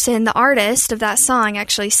Dickerson, the artist of that song,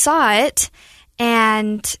 actually saw it,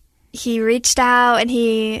 and he reached out and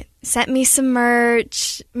he sent me some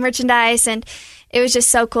merchandise, and it was just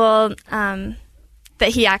so cool that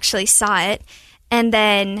he actually saw it. And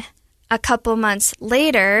then a couple months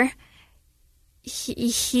later,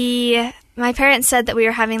 my parents said that we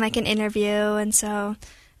were having like an interview, and so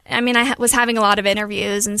I was having a lot of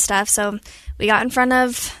interviews and stuff, so we got in front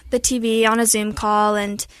of the TV on a Zoom call,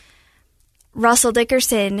 and Russell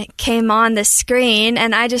Dickerson came on the screen,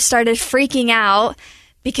 and I just started freaking out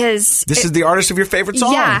because this is the artist of your favorite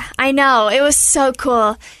song. Yeah, I know. It was so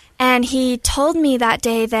cool. And he told me that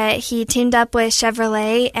day that he teamed up with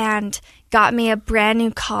Chevrolet and got me a brand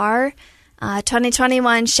new car,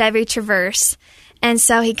 2021 Chevy Traverse. And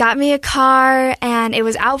so he got me a car, and it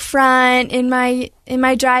was out front in my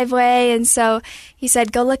driveway. And so he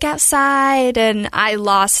said, go look outside. And I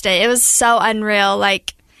lost it. It was so unreal.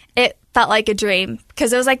 Like, it felt like a dream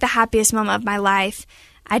because it was like the happiest moment of my life.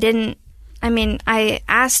 I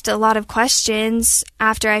asked a lot of questions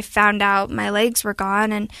after I found out my legs were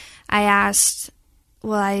gone. And I asked,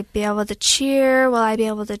 will I be able to cheer? Will I be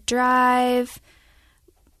able to drive?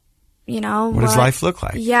 What does life look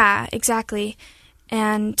like? Yeah, exactly.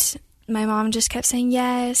 And my mom just kept saying,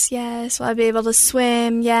 yes, yes. Will I be able to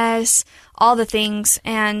swim? Yes. All the things.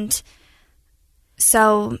 And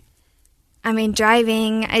so,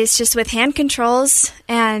 driving, it's just with hand controls.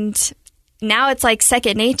 And now it's like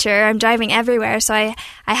second nature. I'm driving everywhere. So I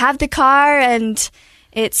have the car, and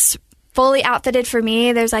it's fully outfitted for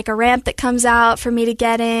me. There's like a ramp that comes out for me to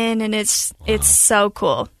get in. And it's so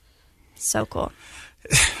cool. So cool.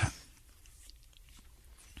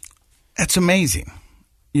 That's amazing.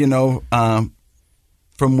 From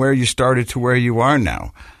where you started to where you are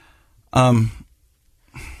now.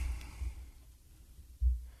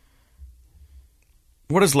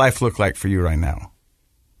 What does life look like for you right now?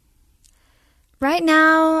 Right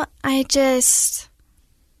now, I just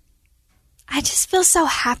feel so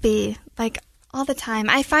happy, like, all the time.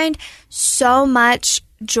 I find so much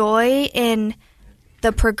joy in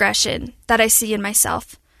the progression that I see in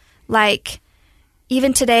myself. Like,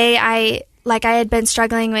 even today, I had been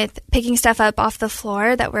struggling with picking stuff up off the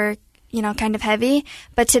floor that were, kind of heavy.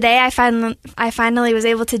 But today I finally was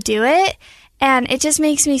able to do it. And it just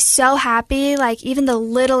makes me so happy, like even the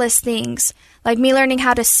littlest things, like me learning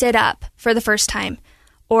how to sit up for the first time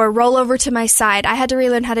or roll over to my side. I had to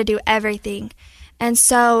relearn how to do everything. And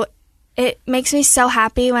so it makes me so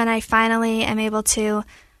happy when I finally am able to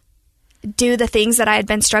do the things that I had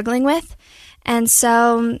been struggling with. And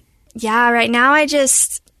so, yeah, right now I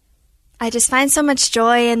just find so much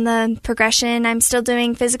joy in the progression. I'm still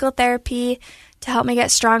doing physical therapy to help me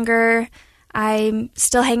get stronger. I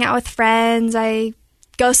still hang out with friends. I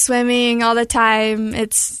go swimming all the time.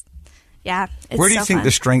 It's Where do you think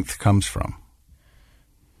the strength comes from?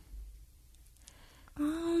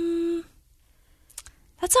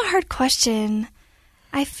 That's a hard question.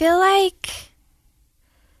 I feel like,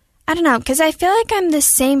 I don't know, because I feel like I'm the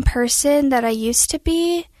same person that I used to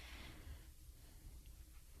be,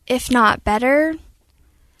 if not better.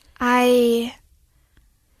 I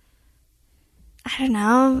don't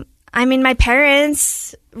know. My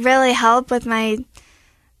parents really help with my,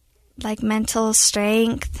 mental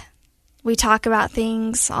strength. We talk about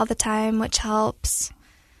things all the time, which helps.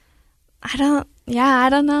 I don't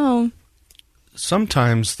know.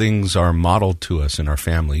 Sometimes things are modeled to us in our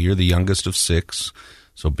family. You're the youngest of 6,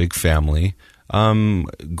 so big family.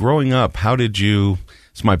 Growing up, how did you,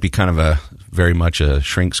 this might be kind of very much a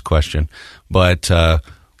shrink's question, but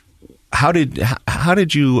how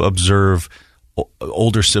did you observe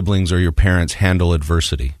older siblings or your parents handle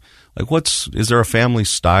adversity? Like, is there a family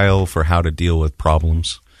style for how to deal with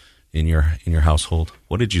problems in your household?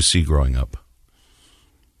 What did you see growing up?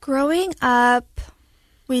 Growing up,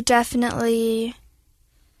 we definitely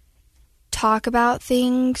talk about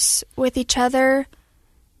things with each other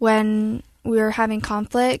when we were having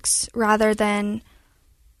conflicts rather than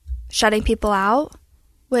shutting people out,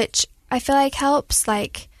 which I feel like helps.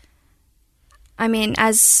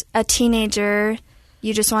 As a teenager,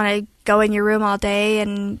 you just want to go in your room all day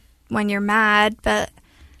and when you're mad, but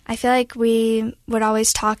I feel like we would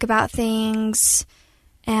always talk about things.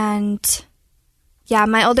 And yeah,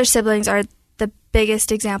 my older siblings are the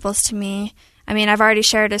biggest examples to me. I've already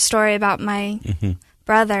shared a story about my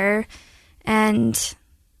brother, and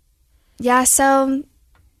I feel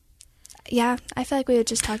like we would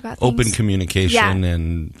just talk about things. Open communication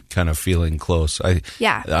and kind of feeling close.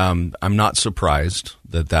 I'm not surprised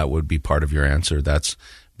that would be part of your answer. That's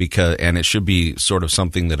because, and it should be sort of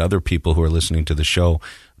something that other people who are listening to the show,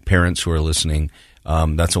 parents who are listening,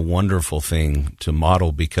 that's a wonderful thing to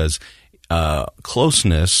model, because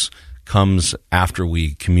closeness comes after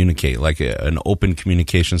we communicate. Like an open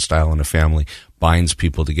communication style in a family binds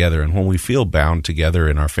people together. And when we feel bound together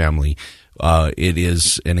in our family, it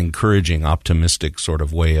is an encouraging, optimistic sort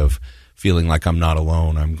of way of feeling like I'm not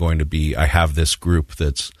alone. I have this group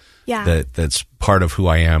that's part of who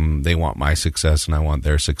I am. They want my success and I want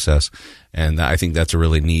their success. And I think that's a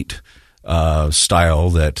really neat style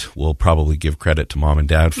that we'll probably give credit to mom and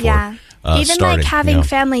dad for. Yeah. Even starting, having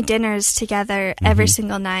family dinners together every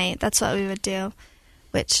single night. That's what we would do,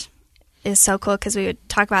 which is so cool because we would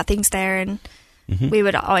talk about things there, and we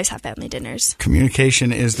would always have family dinners.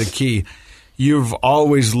 Communication is the key. You've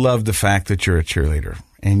always loved the fact that you're a cheerleader,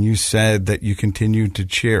 and you said that you continue to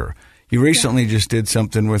cheer. You recently just did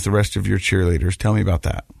something with the rest of your cheerleaders. Tell me about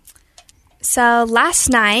that. So last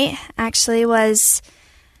night actually was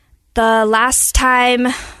the last time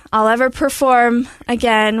I'll ever perform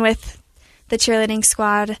again with the cheerleading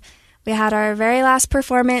squad. We had our very last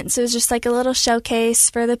performance. It was just like a little showcase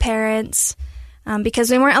for the parents because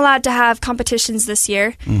we weren't allowed to have competitions this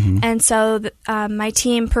year. Mm-hmm. And so my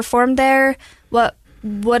team performed there what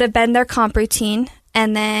would have been their comp routine.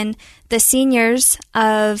 And then the seniors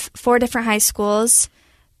of 4 different high schools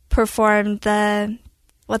performed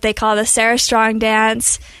what they call the Sarah Strong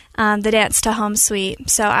dance, the dance to Home Sweet.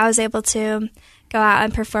 So I was able to go out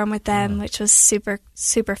and perform with them, which was super,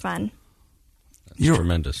 super fun. You're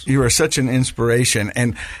tremendous. You are such an inspiration.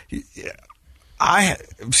 And I've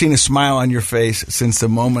seen a smile on your face since the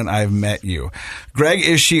moment I've met you. Greg,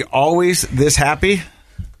 is she always this happy?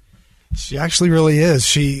 She actually really is.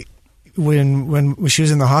 When she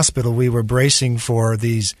was in the hospital, we were bracing for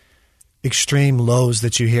these extreme lows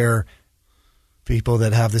that you hear people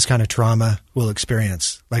that have this kind of trauma will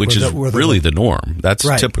experience. Like which is really the norm. That's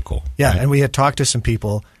right. Typical. Yeah, right? and we had talked to some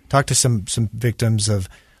people, some victims of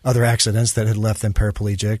other accidents that had left them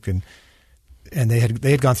paraplegic, and they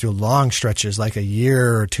had gone through long stretches, like a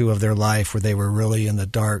year or 2 of their life, where they were really in the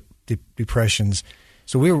dark depressions.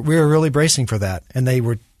 So we were really bracing for that, and they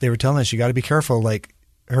were telling us, you got to be careful. Like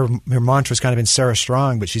her mantra's kind of been Sarah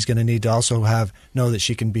Strong, but she's going to need to also know that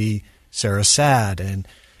she can be Sarah Sad and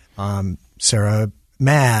Sarah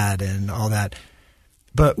Mad and all that.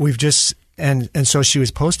 But we've just and so she was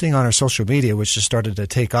posting on her social media, which just started to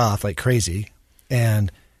take off like crazy,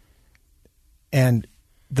 and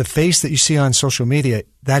the face that you see on social media,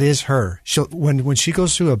 that is her. When she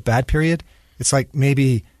goes through a bad period, it's like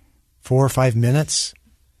maybe 4 or 5 minutes,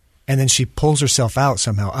 and then she pulls herself out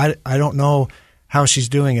somehow. I don't know how she's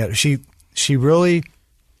doing it. She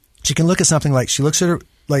can look at something like, she looks at her,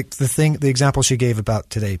 like the example she gave about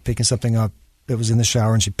today, picking something up that was in the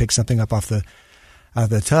shower, and she picked something up out of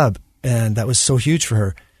the tub, and that was so huge for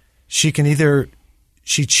her. She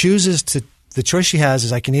chooses to, the choice she has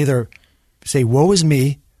is, I can either say, woe is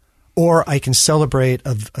me, or I can celebrate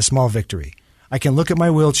a small victory. I can look at my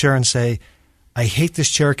wheelchair and say, I hate this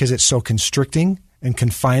chair because it's so constricting and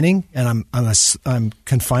confining, and I'm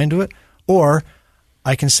confined to it. Or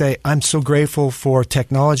I can say, I'm so grateful for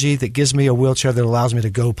technology that gives me a wheelchair that allows me to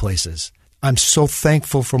go places. I'm so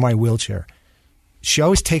thankful for my wheelchair. She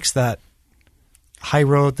always takes that high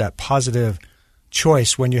road, that positive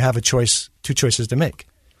choice when you have 2 choices to make.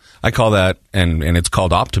 I call that, and it's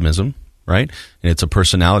called optimism, right? And it's a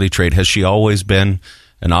personality trait. Has she always been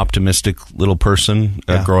an optimistic little person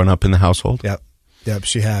growing up in the household? Yep,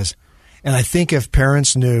 she has. And I think if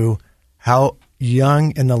parents knew how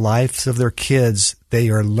young in the lives of their kids they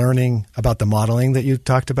are learning about the modeling that you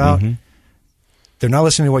talked about, mm-hmm. They're not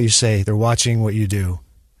listening to what you say, they're watching what you do.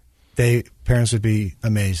 Parents would be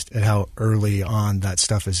amazed at how early on that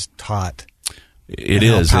stuff is taught. It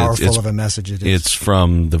is. How powerful of a message it is. It's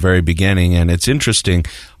from the very beginning, and it's interesting.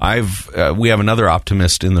 We have another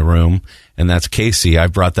optimist in the room, and that's Casey.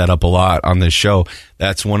 I've brought that up a lot on this show.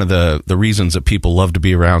 That's one of the reasons that people love to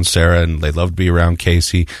be around Sarah, and they love to be around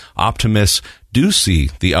Casey. Optimists do see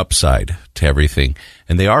the upside to everything,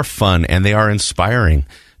 and they are fun, and they are inspiring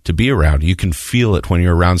to be around. You can feel it when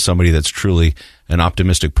you're around somebody that's truly an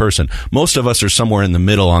optimistic person. Most of us are somewhere in the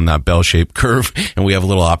middle on that bell-shaped curve, and we have a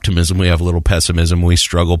little optimism, we have a little pessimism, we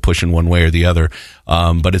struggle pushing one way or the other.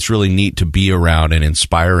 But it's really neat to be around and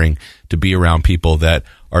inspiring to be around people that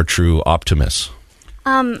are true optimists.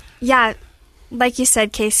 Yeah, like you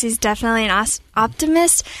said, Casey's definitely an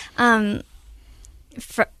optimist. From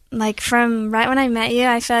right when I met you,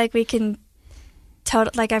 I feel like we can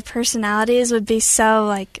like our personalities would be so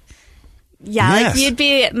like, like you'd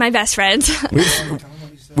be my best friend.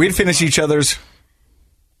 We'd finish each other's.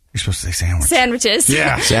 You're supposed to say sandwiches.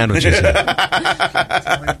 Yeah, sandwiches.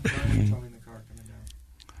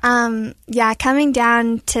 Coming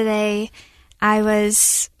down today, I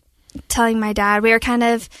was telling my dad, we were kind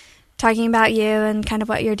of talking about you and kind of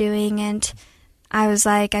what you're doing, and I was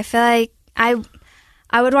like, I feel like I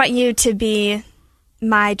would want you to be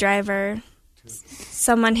my driver,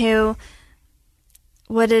 someone who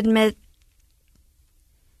would admit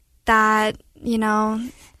that,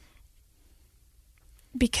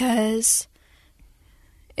 because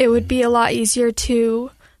it would be a lot easier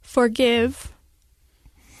to forgive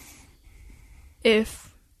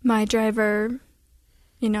if my driver,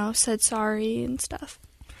 said sorry and stuff.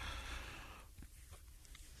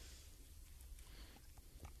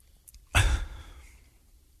 I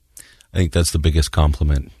think that's the biggest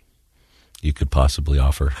compliment you could possibly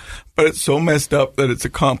offer. But it's so messed up that it's a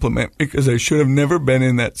compliment, because I should have never been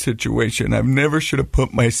in that situation. I never should have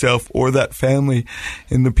put myself or that family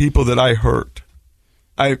and the people that I hurt.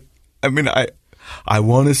 I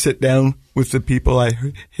want to sit down with the people I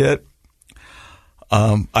hit.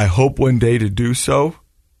 I hope one day to do so,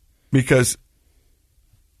 because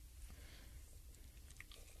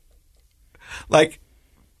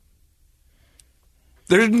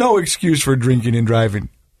there's no excuse for drinking and driving.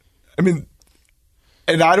 I mean,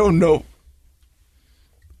 and I don't know.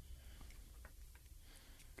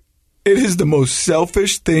 It is the most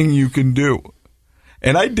selfish thing you can do.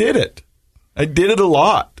 And I did it. I did it a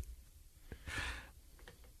lot.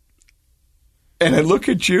 And I look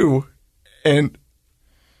at you and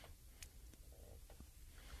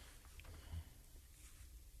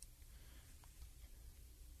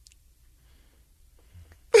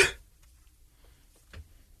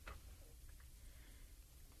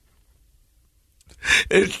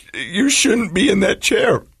you shouldn't be in that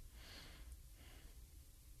chair.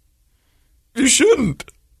 You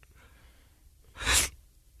shouldn't.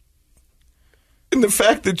 And the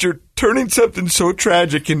fact that you're turning something so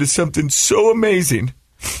tragic into something so amazing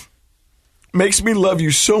makes me love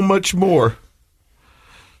you so much more.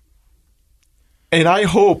 And I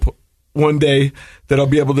hope one day that I'll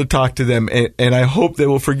be able to talk to them, and I hope they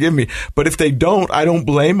will forgive me. But if they don't, I don't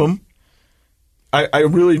blame them. I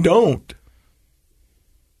really don't.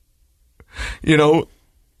 You know,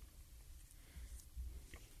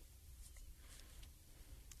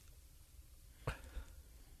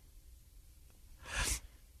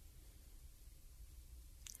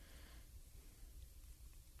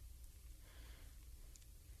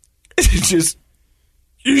 it's just,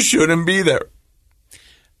 you shouldn't be there.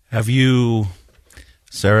 Have you,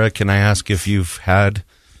 Sarah, can I ask if you've had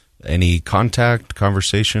any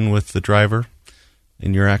conversation with the driver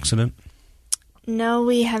in your accident? No,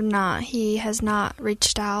 we have not. He has not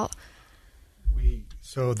reached out.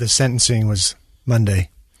 So the sentencing was Monday.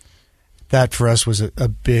 That for us was a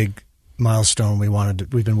big milestone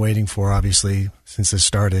we've been waiting for, obviously, since this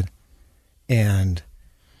started. And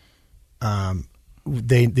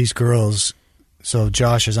these girls, so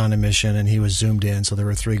Josh is on a mission and he was zoomed in, so there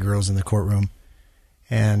were 3 girls in the courtroom.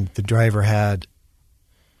 And the driver had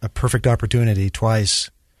a perfect opportunity twice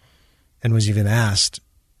and was even asked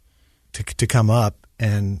to come up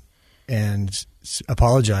and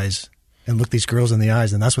apologize and look these girls in the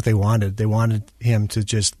eyes, and that's what they wanted. They wanted him to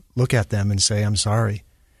just look at them and say, "I'm sorry."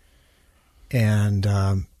 And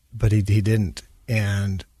but he didn't,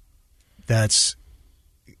 and that's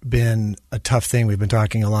been a tough thing. We've been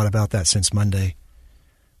talking a lot about that since Monday.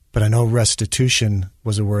 But I know restitution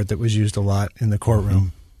was a word that was used a lot in the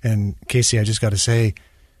courtroom. Mm-hmm. And Casey, I just got to say,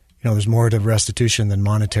 there's more to restitution than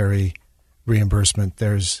monetary reimbursement.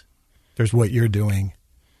 There's what you're doing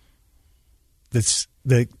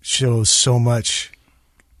that shows so much.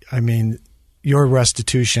 I mean, your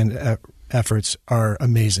restitution efforts are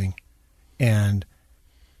amazing. And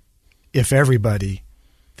if everybody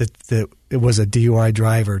that it was a DUI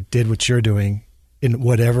driver did what you're doing in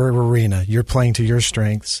whatever arena, you're playing to your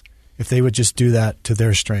strengths, if they would just do that to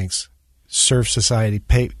their strengths, serve society,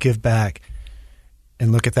 give back,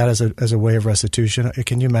 and look at that as a way of restitution,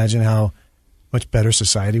 can you imagine how much better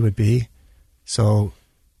society would be? So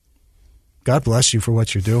God bless you for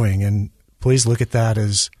what you're doing, and please look at that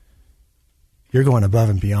as you're going above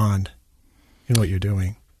and beyond in what you're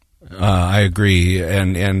doing. I agree,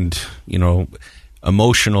 and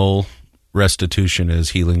emotional restitution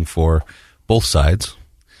is healing for both sides,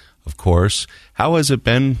 of course. How has it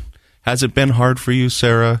been? Has it been hard for you,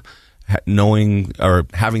 Sarah, knowing or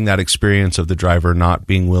having that experience of the driver not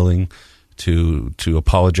being willing to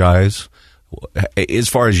apologize? As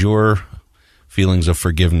far as your feelings of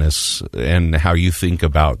forgiveness and how you think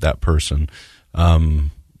about that person,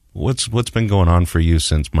 what's been going on for you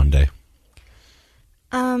since Monday?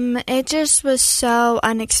 It just was so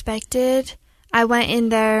unexpected. I went in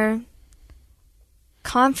there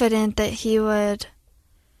confident that he would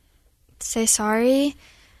say sorry.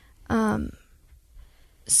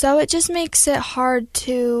 So it just makes it hard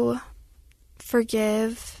to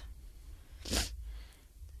forgive.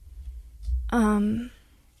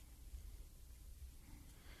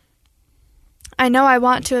 I know I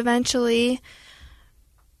want to eventually,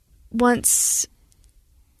 once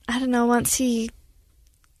he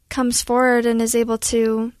comes forward and is able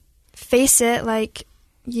to face it like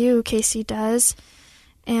you, Casey, does.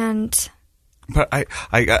 But I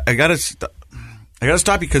gotta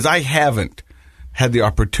stop because I haven't had the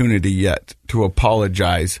opportunity yet to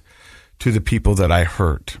apologize to the people that I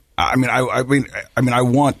hurt. I mean, I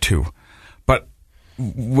want to, but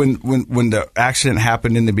when the accident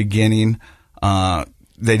happened in the beginning,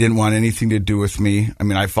 they didn't want anything to do with me. I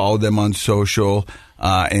mean, I followed them on social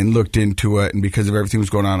and looked into it, and because of everything that was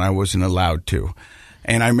going on, I wasn't allowed to.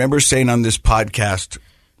 And I remember saying on this podcast,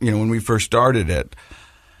 when we first started it,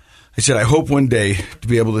 I said, I hope one day to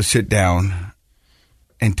be able to sit down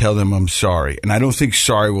and tell them I'm sorry. And I don't think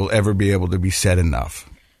sorry will ever be able to be said enough.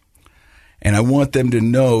 And I want them to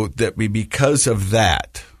know that because of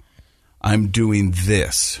that, I'm doing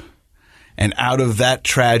this. And out of that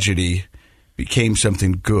tragedy became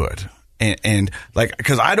something good. And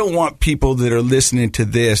because I don't want people that are listening to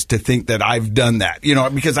this to think that I've done that,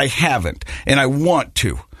 because I haven't, and I want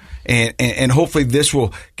to. And hopefully this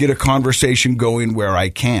will get a conversation going where I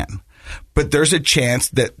can. But there's a chance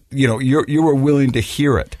that, you were willing to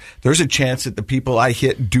hear it. There's a chance that the people I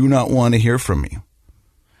hit do not want to hear from me.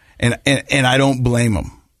 And I don't blame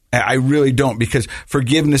them. I really don't, because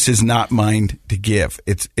forgiveness is not mine to give.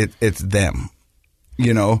 It's them.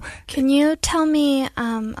 Can you tell me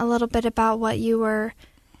a little bit about what you were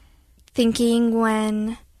thinking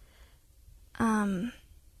when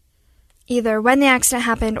either when the accident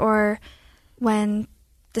happened or when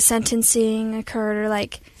the sentencing occurred, or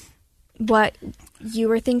what you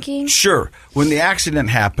were thinking? Sure. When the accident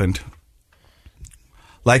happened,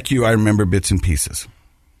 like you, I remember bits and pieces.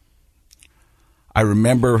 I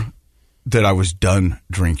remember that I was done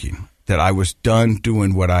drinking, that I was done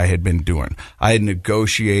doing what I had been doing. I had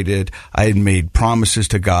negotiated, I had made promises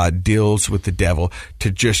to God, deals with the devil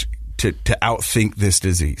to just to outthink this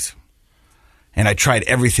disease. And I tried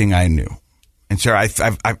everything I knew. And Sarah, I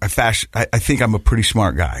think I'm a pretty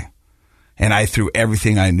smart guy. And I threw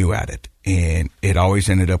everything I knew at it. And it always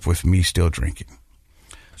ended up with me still drinking.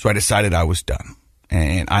 So I decided I was done.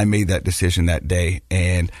 And I made that decision that day.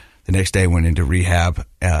 And the next day I went into rehab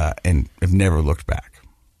and have never looked back.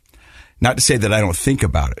 Not to say that I don't think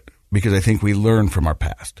about it, because I think we learn from our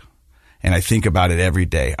past. And I think about it every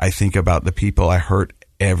day. I think about the people I hurt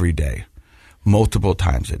every day, multiple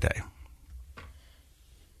times a day.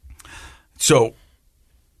 So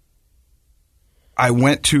I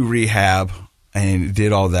went to rehab and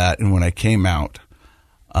did all that. And when I came out,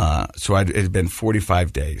 it had been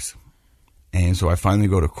 45 days. And so I finally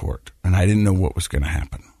go to court, and I didn't know what was going to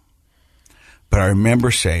happen. But I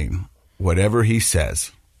remember saying, whatever he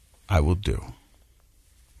says, I will do.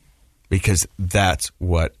 Because that's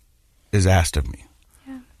what is asked of me.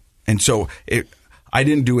 Yeah. And so I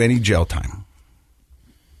didn't do any jail time.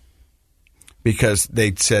 Because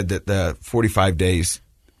they said that the 45 days,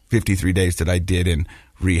 53 days that I did in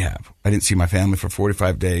rehab, I didn't see my family for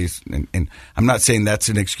 45 days. And I'm not saying that's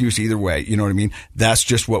an excuse either way. You know what I mean? That's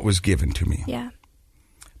just what was given to me. Yeah.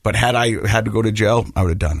 But had I had to go to jail, I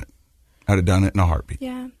would have done it. I would have done it in a heartbeat.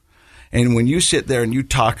 Yeah. And when you sit there and you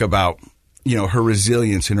talk about, her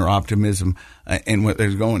resilience and her optimism and what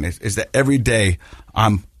there's going is that every day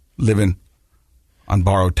I'm living on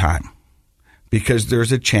borrowed time, because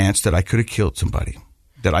there's a chance that I could have killed somebody,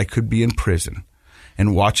 that I could be in prison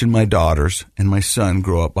and watching my daughters and my son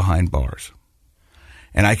grow up behind bars.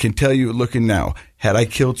 And I can tell you, looking now, had I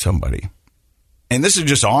killed somebody, and this is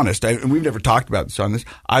just honest, we've never talked about this on this,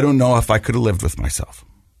 I don't know if I could have lived with myself.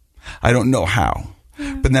 I don't know how.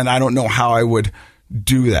 Yeah. But then I don't know how I would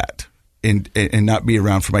do that and not be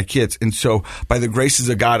around for my kids. And so by the graces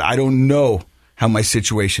of God, I don't know how my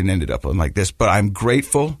situation ended up like this, but I'm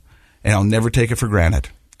grateful, and I'll never take it for granted.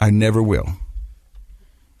 I never will.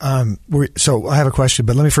 So I have a question,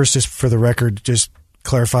 but let me first, just for the record, just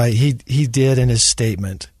clarify. He did in his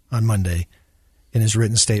statement on Monday, in his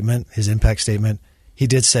written statement, his impact statement, he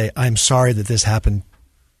did say, I'm sorry that this happened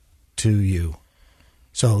to you.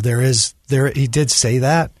 So he did say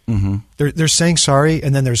that. Mm-hmm. There's saying sorry,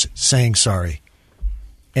 and then there's saying sorry.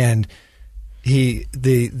 And his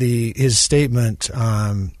statement,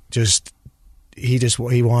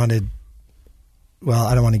 he wanted, well,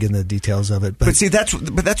 I don't want to get into the details of it, but see, that's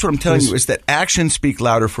what I'm telling you, is that actions speak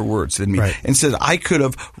louder for words than me. Right. And says I could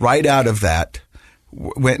have right out of that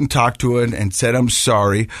went and talked to it and said I'm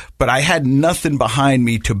sorry, but I had nothing behind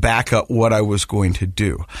me to back up what I was going to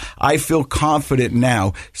do. I feel confident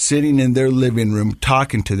now sitting in their living room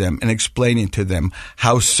talking to them and explaining to them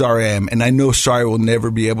how sorry I am, and I know sorry will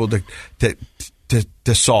never be able to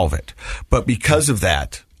solve it. But because of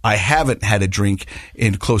that, I haven't had a drink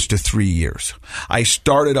in close to 3 years. I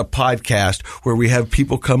started a podcast where we have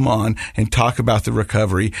people come on and talk about the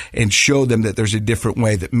recovery and show them that there's a different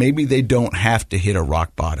way, that maybe they don't have to hit a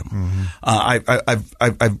rock bottom.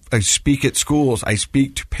 Mm-hmm. I speak at schools. I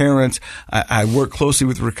speak to parents. I work closely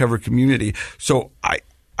with the recovery community. So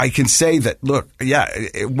I I can say that, look, yeah,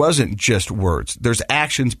 it wasn't just words. There's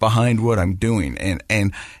actions behind what I'm doing.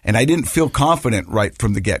 And I didn't feel confident right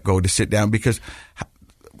from the get-go to sit down because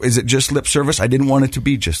is it just lip service? I didn't want it to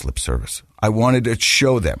be just lip service. I wanted to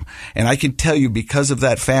show them. And I can tell you because of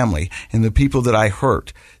that family and the people that I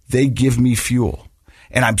hurt, they give me fuel.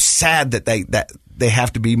 And I'm sad that they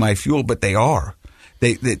have to be my fuel, but they are.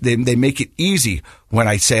 They make it easy when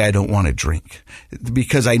I say I don't want to drink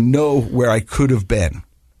because I know where I could have been.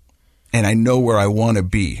 And I know where I want to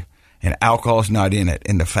be, and alcohol's not in it.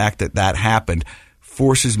 And the fact that that happened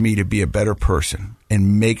forces me to be a better person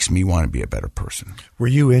and makes me want to be a better person. Were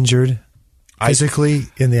you injured physically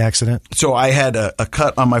in the accident? So I had a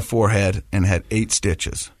cut on my forehead and had 8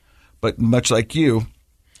 stitches. But much like you,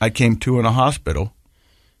 I came to in a hospital,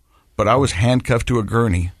 but I was handcuffed to a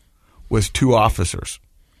gurney with 2 officers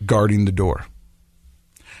guarding the door.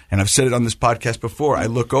 And I've said it on this podcast before. I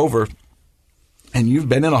look over, and you've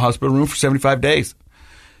been in a hospital room for 75 days.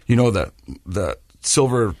 You know the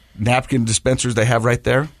silver napkin dispensers they have right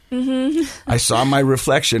there? Mm-hmm. I saw my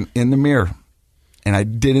reflection in the mirror, and I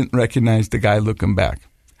didn't recognize the guy looking back.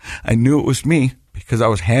 I knew it was me because I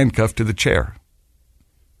was handcuffed to the chair.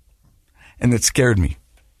 And it scared me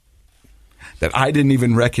that I didn't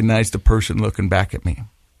even recognize the person looking back at me.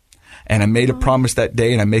 And I made a promise that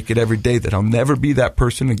day, and I make it every day, that I'll never be that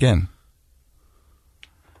person again.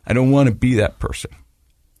 I don't want to be that person.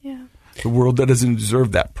 Yeah. The world doesn't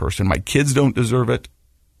deserve that person. My kids don't deserve it,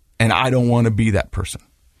 and I don't want to be that person.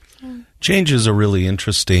 Change is a really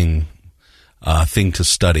interesting thing to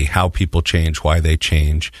study, how people change, why they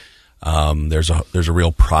change. There's a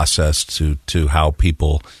real process to how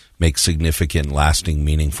people make significant, lasting,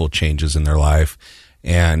 meaningful changes in their life.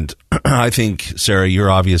 And I think, Sarah, you're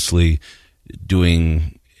obviously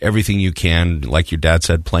doing everything you can, like your dad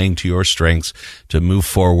said, playing to your strengths to move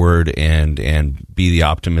forward and be the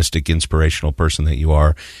optimistic, inspirational person that you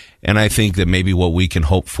are. And I think that maybe what we can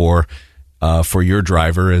hope for your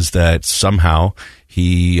driver is that somehow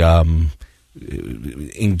he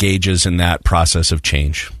engages in that process of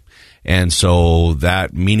change. And so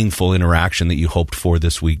that meaningful interaction that you hoped for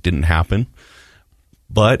this week didn't happen,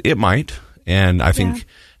 but it might. And I think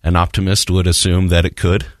an optimist would assume that it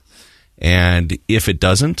could. And if it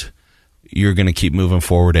doesn't, you're going to keep moving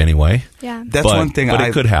forward anyway. Yeah. That's one thing. But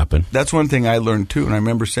it could happen. That's one thing I learned too, and I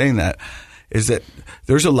remember saying that, is that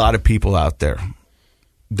there's a lot of people out there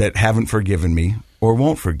that haven't forgiven me or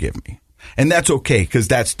won't forgive me. And that's okay, because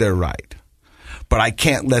that's their right. But I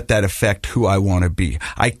can't let that affect who I want to be.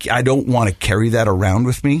 I don't want to carry that around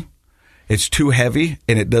with me. It's too heavy,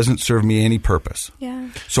 and it doesn't serve me any purpose.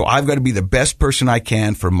 Yeah. So I've got to be the best person I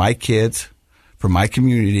can for my kids, for my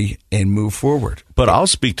community, and move forward. But I'll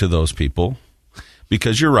speak to those people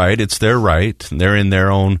because you're right. It's their right. They're in their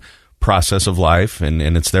own process of life, and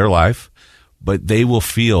it's their life. But they will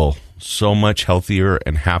feel so much healthier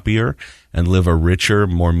and happier and live a richer,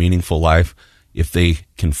 more meaningful life if they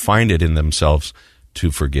can find it in themselves to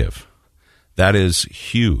forgive. That is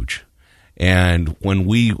huge. And when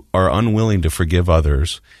we are unwilling to forgive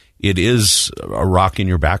others, it is a rock in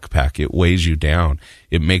your backpack. It weighs you down.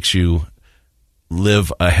 It makes you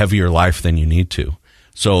live a heavier life than you need to.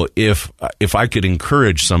 So if I could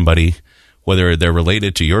encourage somebody, whether they're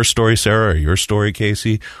related to your story, Sarah, or your story,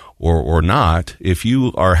 Casey, or not, if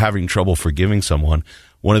you are having trouble forgiving someone,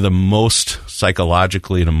 one of the most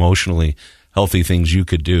psychologically and emotionally healthy things you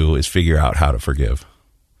could do is figure out how to forgive.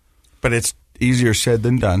 But it's easier said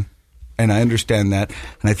than done. And I understand that.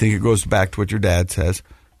 And I think it goes back to what your dad says,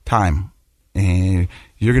 time. And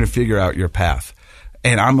you're going to figure out your path.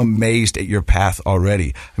 And I'm amazed at your path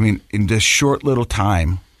already. I mean, in this short little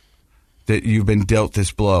time that you've been dealt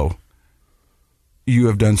this blow, you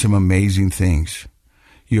have done some amazing things.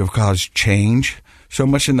 You have caused change, so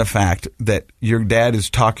much in the fact that your dad is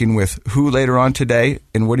talking with who later on today,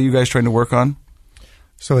 and what are you guys trying to work on?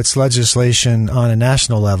 So it's legislation on a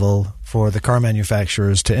national level for the car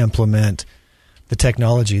manufacturers to implement the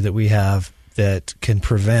technology that we have that can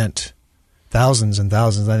prevent thousands and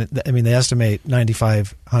thousands. I mean, they estimate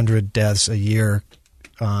 9,500 deaths a year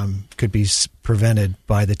could be prevented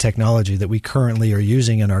by the technology that we currently are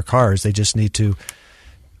using in our cars. They just need to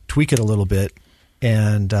tweak it a little bit.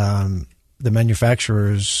 And the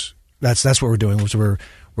manufacturers, that's what we're doing.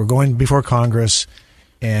 We're going before Congress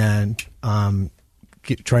and trying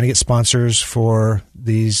to get sponsors for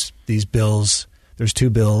these bills. There's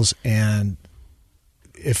 2 bills, and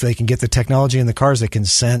if they can get the technology in the cars that can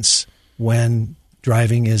sense when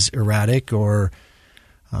driving is erratic or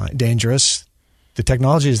dangerous, the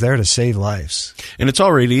technology is there to save lives. And it's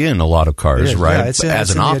already in a lot of cars, right? Yeah,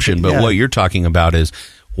 as an option. But what you're talking about is,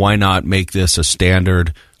 why not make this a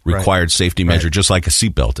standard required safety measure, just like a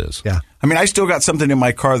seatbelt is. Yeah. I mean, I still got something in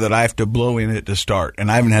my car that I have to blow in it to start,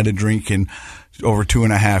 and I haven't had a drink in over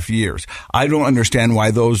 2.5 years. I don't understand why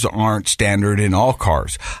those aren't standard in all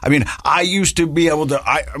cars. I mean, I used to be able to,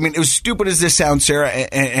 I mean, as stupid as this sounds, Sarah,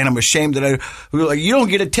 and I'm ashamed that you don't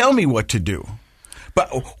get to tell me what to do. But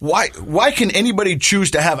why can anybody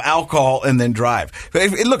choose to have alcohol and then drive?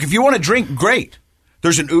 Look, if you want to drink, great.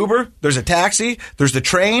 There's an Uber, there's a taxi, there's the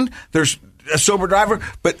train, there's a sober driver,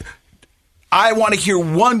 but I want to hear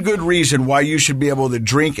one good reason why you should be able to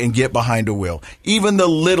drink and get behind a wheel, even the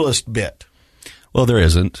littlest bit. Well, there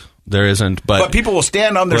isn't. But people will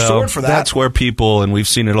stand on their sword for that. That's where people, and we've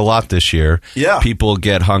seen it a lot this year, people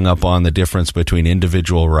get hung up on the difference between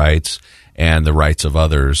individual rights and the rights of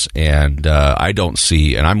others. And I don't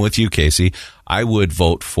see, and I'm with you, Casey, I would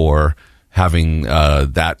vote for having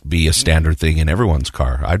that be a standard thing in everyone's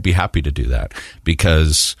car. I'd be happy to do that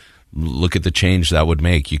because look at the change that would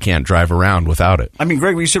make. You can't drive around without it. I mean,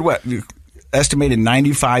 Greg, you said what? Estimated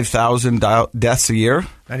 95,000 deaths a year?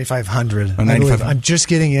 9,500. I believe. I'm just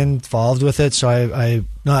getting involved with it, so I'm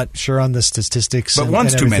not sure on the statistics. But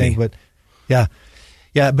one's too many. But yeah.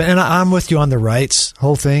 But and I'm with you on the rights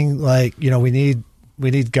whole thing. Like, we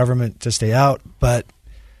need government to stay out, but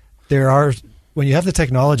when you have the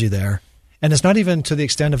technology there, and it's not even to the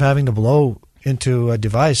extent of having to blow into a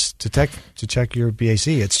device to check your BAC.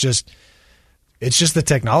 It's just the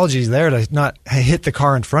technology is there to not hit the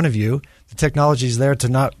car in front of you. The technology is there to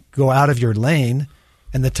not go out of your lane,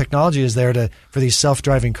 and the technology is there for these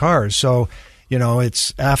self-driving cars. So,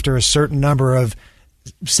 it's after a certain number of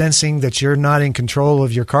sensing that you're not in control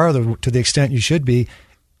of your car to the extent you should be,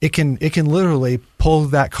 it can literally pull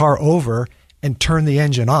that car over and turn the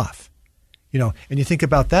engine off. And you think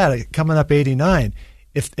about that coming up 89.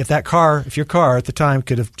 If your car at the time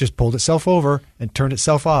could have just pulled itself over and turned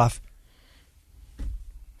itself off.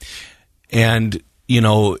 And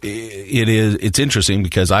it's interesting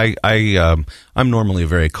because I'm normally a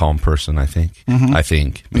very calm person. I think.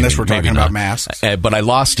 Unless we're talking about masks. But I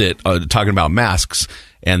lost it talking about masks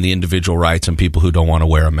and the individual rights and people who don't want to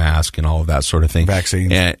wear a mask and all of that sort of thing.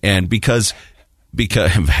 Vaccines. And because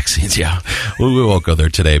vaccines, yeah, we won't go there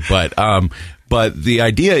today. But the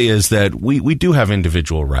idea is that we do have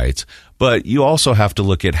individual rights, but you also have to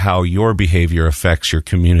look at how your behavior affects your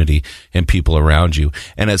community and people around you.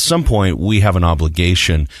 And at some point, we have an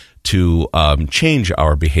obligation to change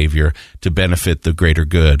our behavior to benefit the greater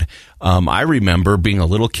good. I remember being a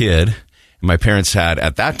little kid. My parents had,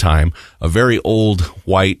 at that time, a very old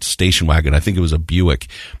white station wagon. I think it was a Buick.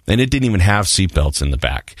 And it didn't even have seatbelts in the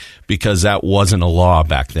back because that wasn't a law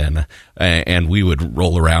back then. And we would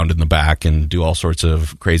roll around in the back and do all sorts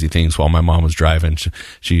of crazy things while my mom was driving.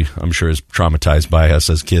 She I'm sure, is traumatized by us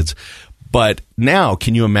as kids. But now,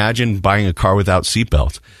 can you imagine buying a car without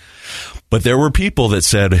seatbelts? But there were people that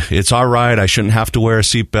said, it's all right, I shouldn't have to wear a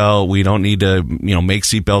seatbelt. We don't need to, make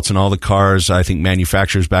seatbelts in all the cars. I think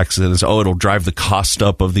manufacturers back said, it'll drive the cost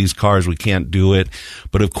up of these cars. We can't do it.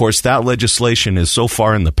 But of course, that legislation is so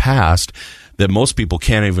far in the past that most people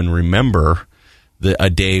can't even remember a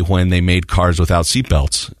day when they made cars without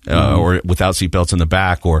seatbelts or without seatbelts in the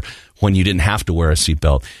back, or when you didn't have to wear a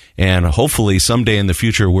seatbelt. And hopefully someday in the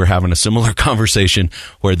future, we're having a similar conversation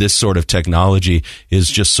where this sort of technology is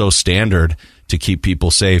just so standard to keep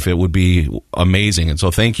people safe. It would be amazing. And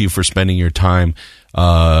so thank you for spending your time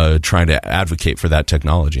trying to advocate for that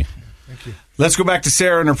technology. Thank you. Let's go back to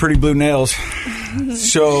Sarah and her pretty blue nails.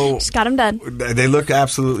 So just got them done. They look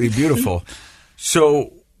absolutely beautiful.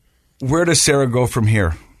 So where does Sarah go from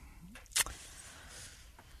here?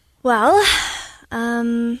 Well,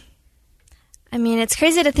 it's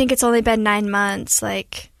crazy to think it's only been 9 months.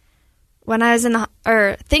 Like, when I was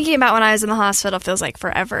thinking about when I was in the hospital feels like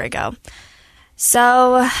forever ago.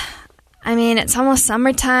 So, it's almost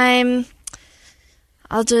summertime.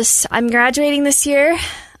 I'm graduating this year.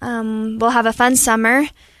 We'll have a fun summer.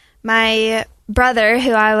 My brother,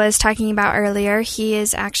 who I was talking about earlier, he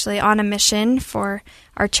is actually on a mission for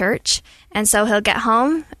our church. And so he'll get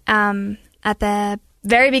home at the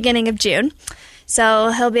very beginning of June. So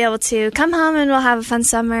he'll be able to come home and we'll have a fun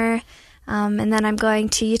summer. And then I'm going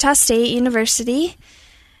to Utah State University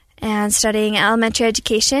and studying elementary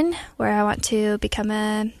education, where I want to become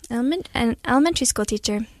an elementary school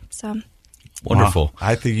teacher. So wonderful. Wow.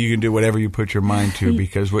 I think you can do whatever you put your mind to,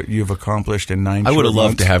 because what you've accomplished in 9 I would have loved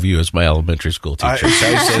months. to have you as my elementary school teacher.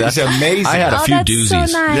 That's amazing. I had a few doozies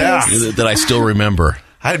so nice. Yeah. that I still remember.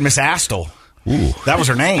 I had Miss Astle. Ooh, that was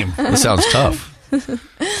her name. That sounds tough.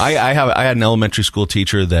 I had an elementary school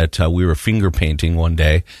teacher that we were finger painting one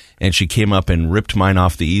day, and she came up and ripped mine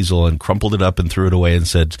off the easel and crumpled it up and threw it away and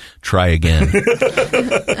said, "Try again."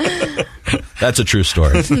 That's a true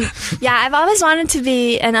story. Yeah, I've always wanted to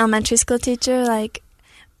be an elementary school teacher. Like,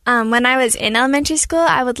 when I was in elementary school,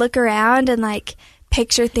 I would look around and like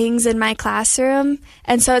picture things in my classroom,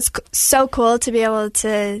 and so it's so cool to be able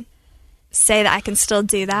to say that I can still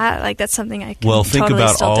do that. Like, that's something I can think totally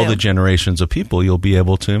about still all do. the generations of people you'll be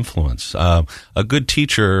able to influence. A good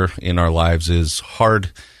teacher in our lives is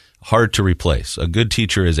hard to replace. A good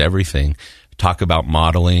teacher is everything. Talk about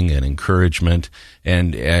modeling and encouragement,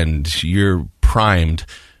 and you're primed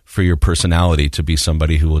for your personality to be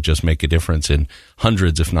somebody who will just make a difference in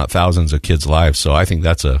hundreds, if not thousands, of kids' lives. So I think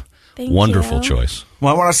that's a wonderful choice.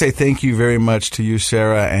 Well, I want to say thank you very much to you,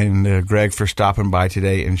 Sarah, and Greg for stopping by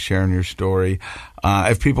today and sharing your story.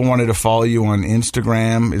 If people wanted to follow you on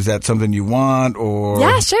Instagram, is that something you want? Or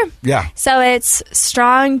Yeah, sure. Yeah. So it's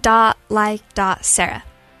strong.like.sarah.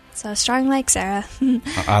 So strong like Sarah.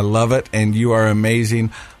 I love it, and you are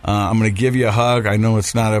amazing. I'm going to give you a hug. I know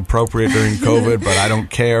it's not appropriate during COVID, but I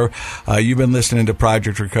don't care. You've been listening to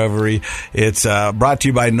Project Recovery. It's brought to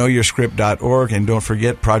you by KnowYourScript.org, and don't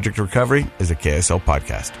forget, Project Recovery is a KSL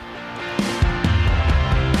podcast.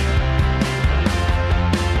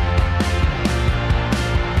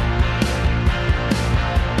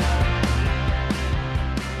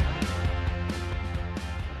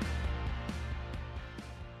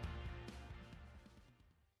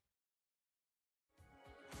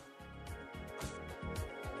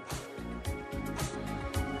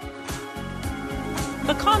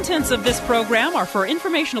 The contents of this program are for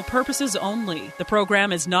informational purposes only. The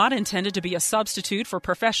program is not intended to be a substitute for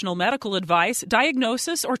professional medical advice,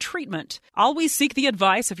 diagnosis, or treatment. Always seek the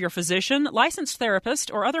advice of your physician, licensed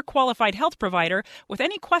therapist, or other qualified health provider with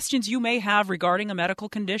any questions you may have regarding a medical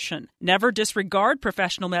condition. Never disregard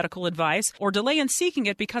professional medical advice or delay in seeking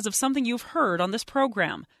it because of something you've heard on this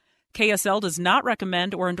program. KSL does not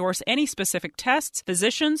recommend or endorse any specific tests,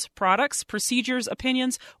 physicians, products, procedures,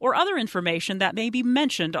 opinions, or other information that may be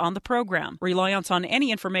mentioned on the program. Reliance on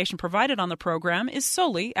any information provided on the program is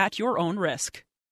solely at your own risk.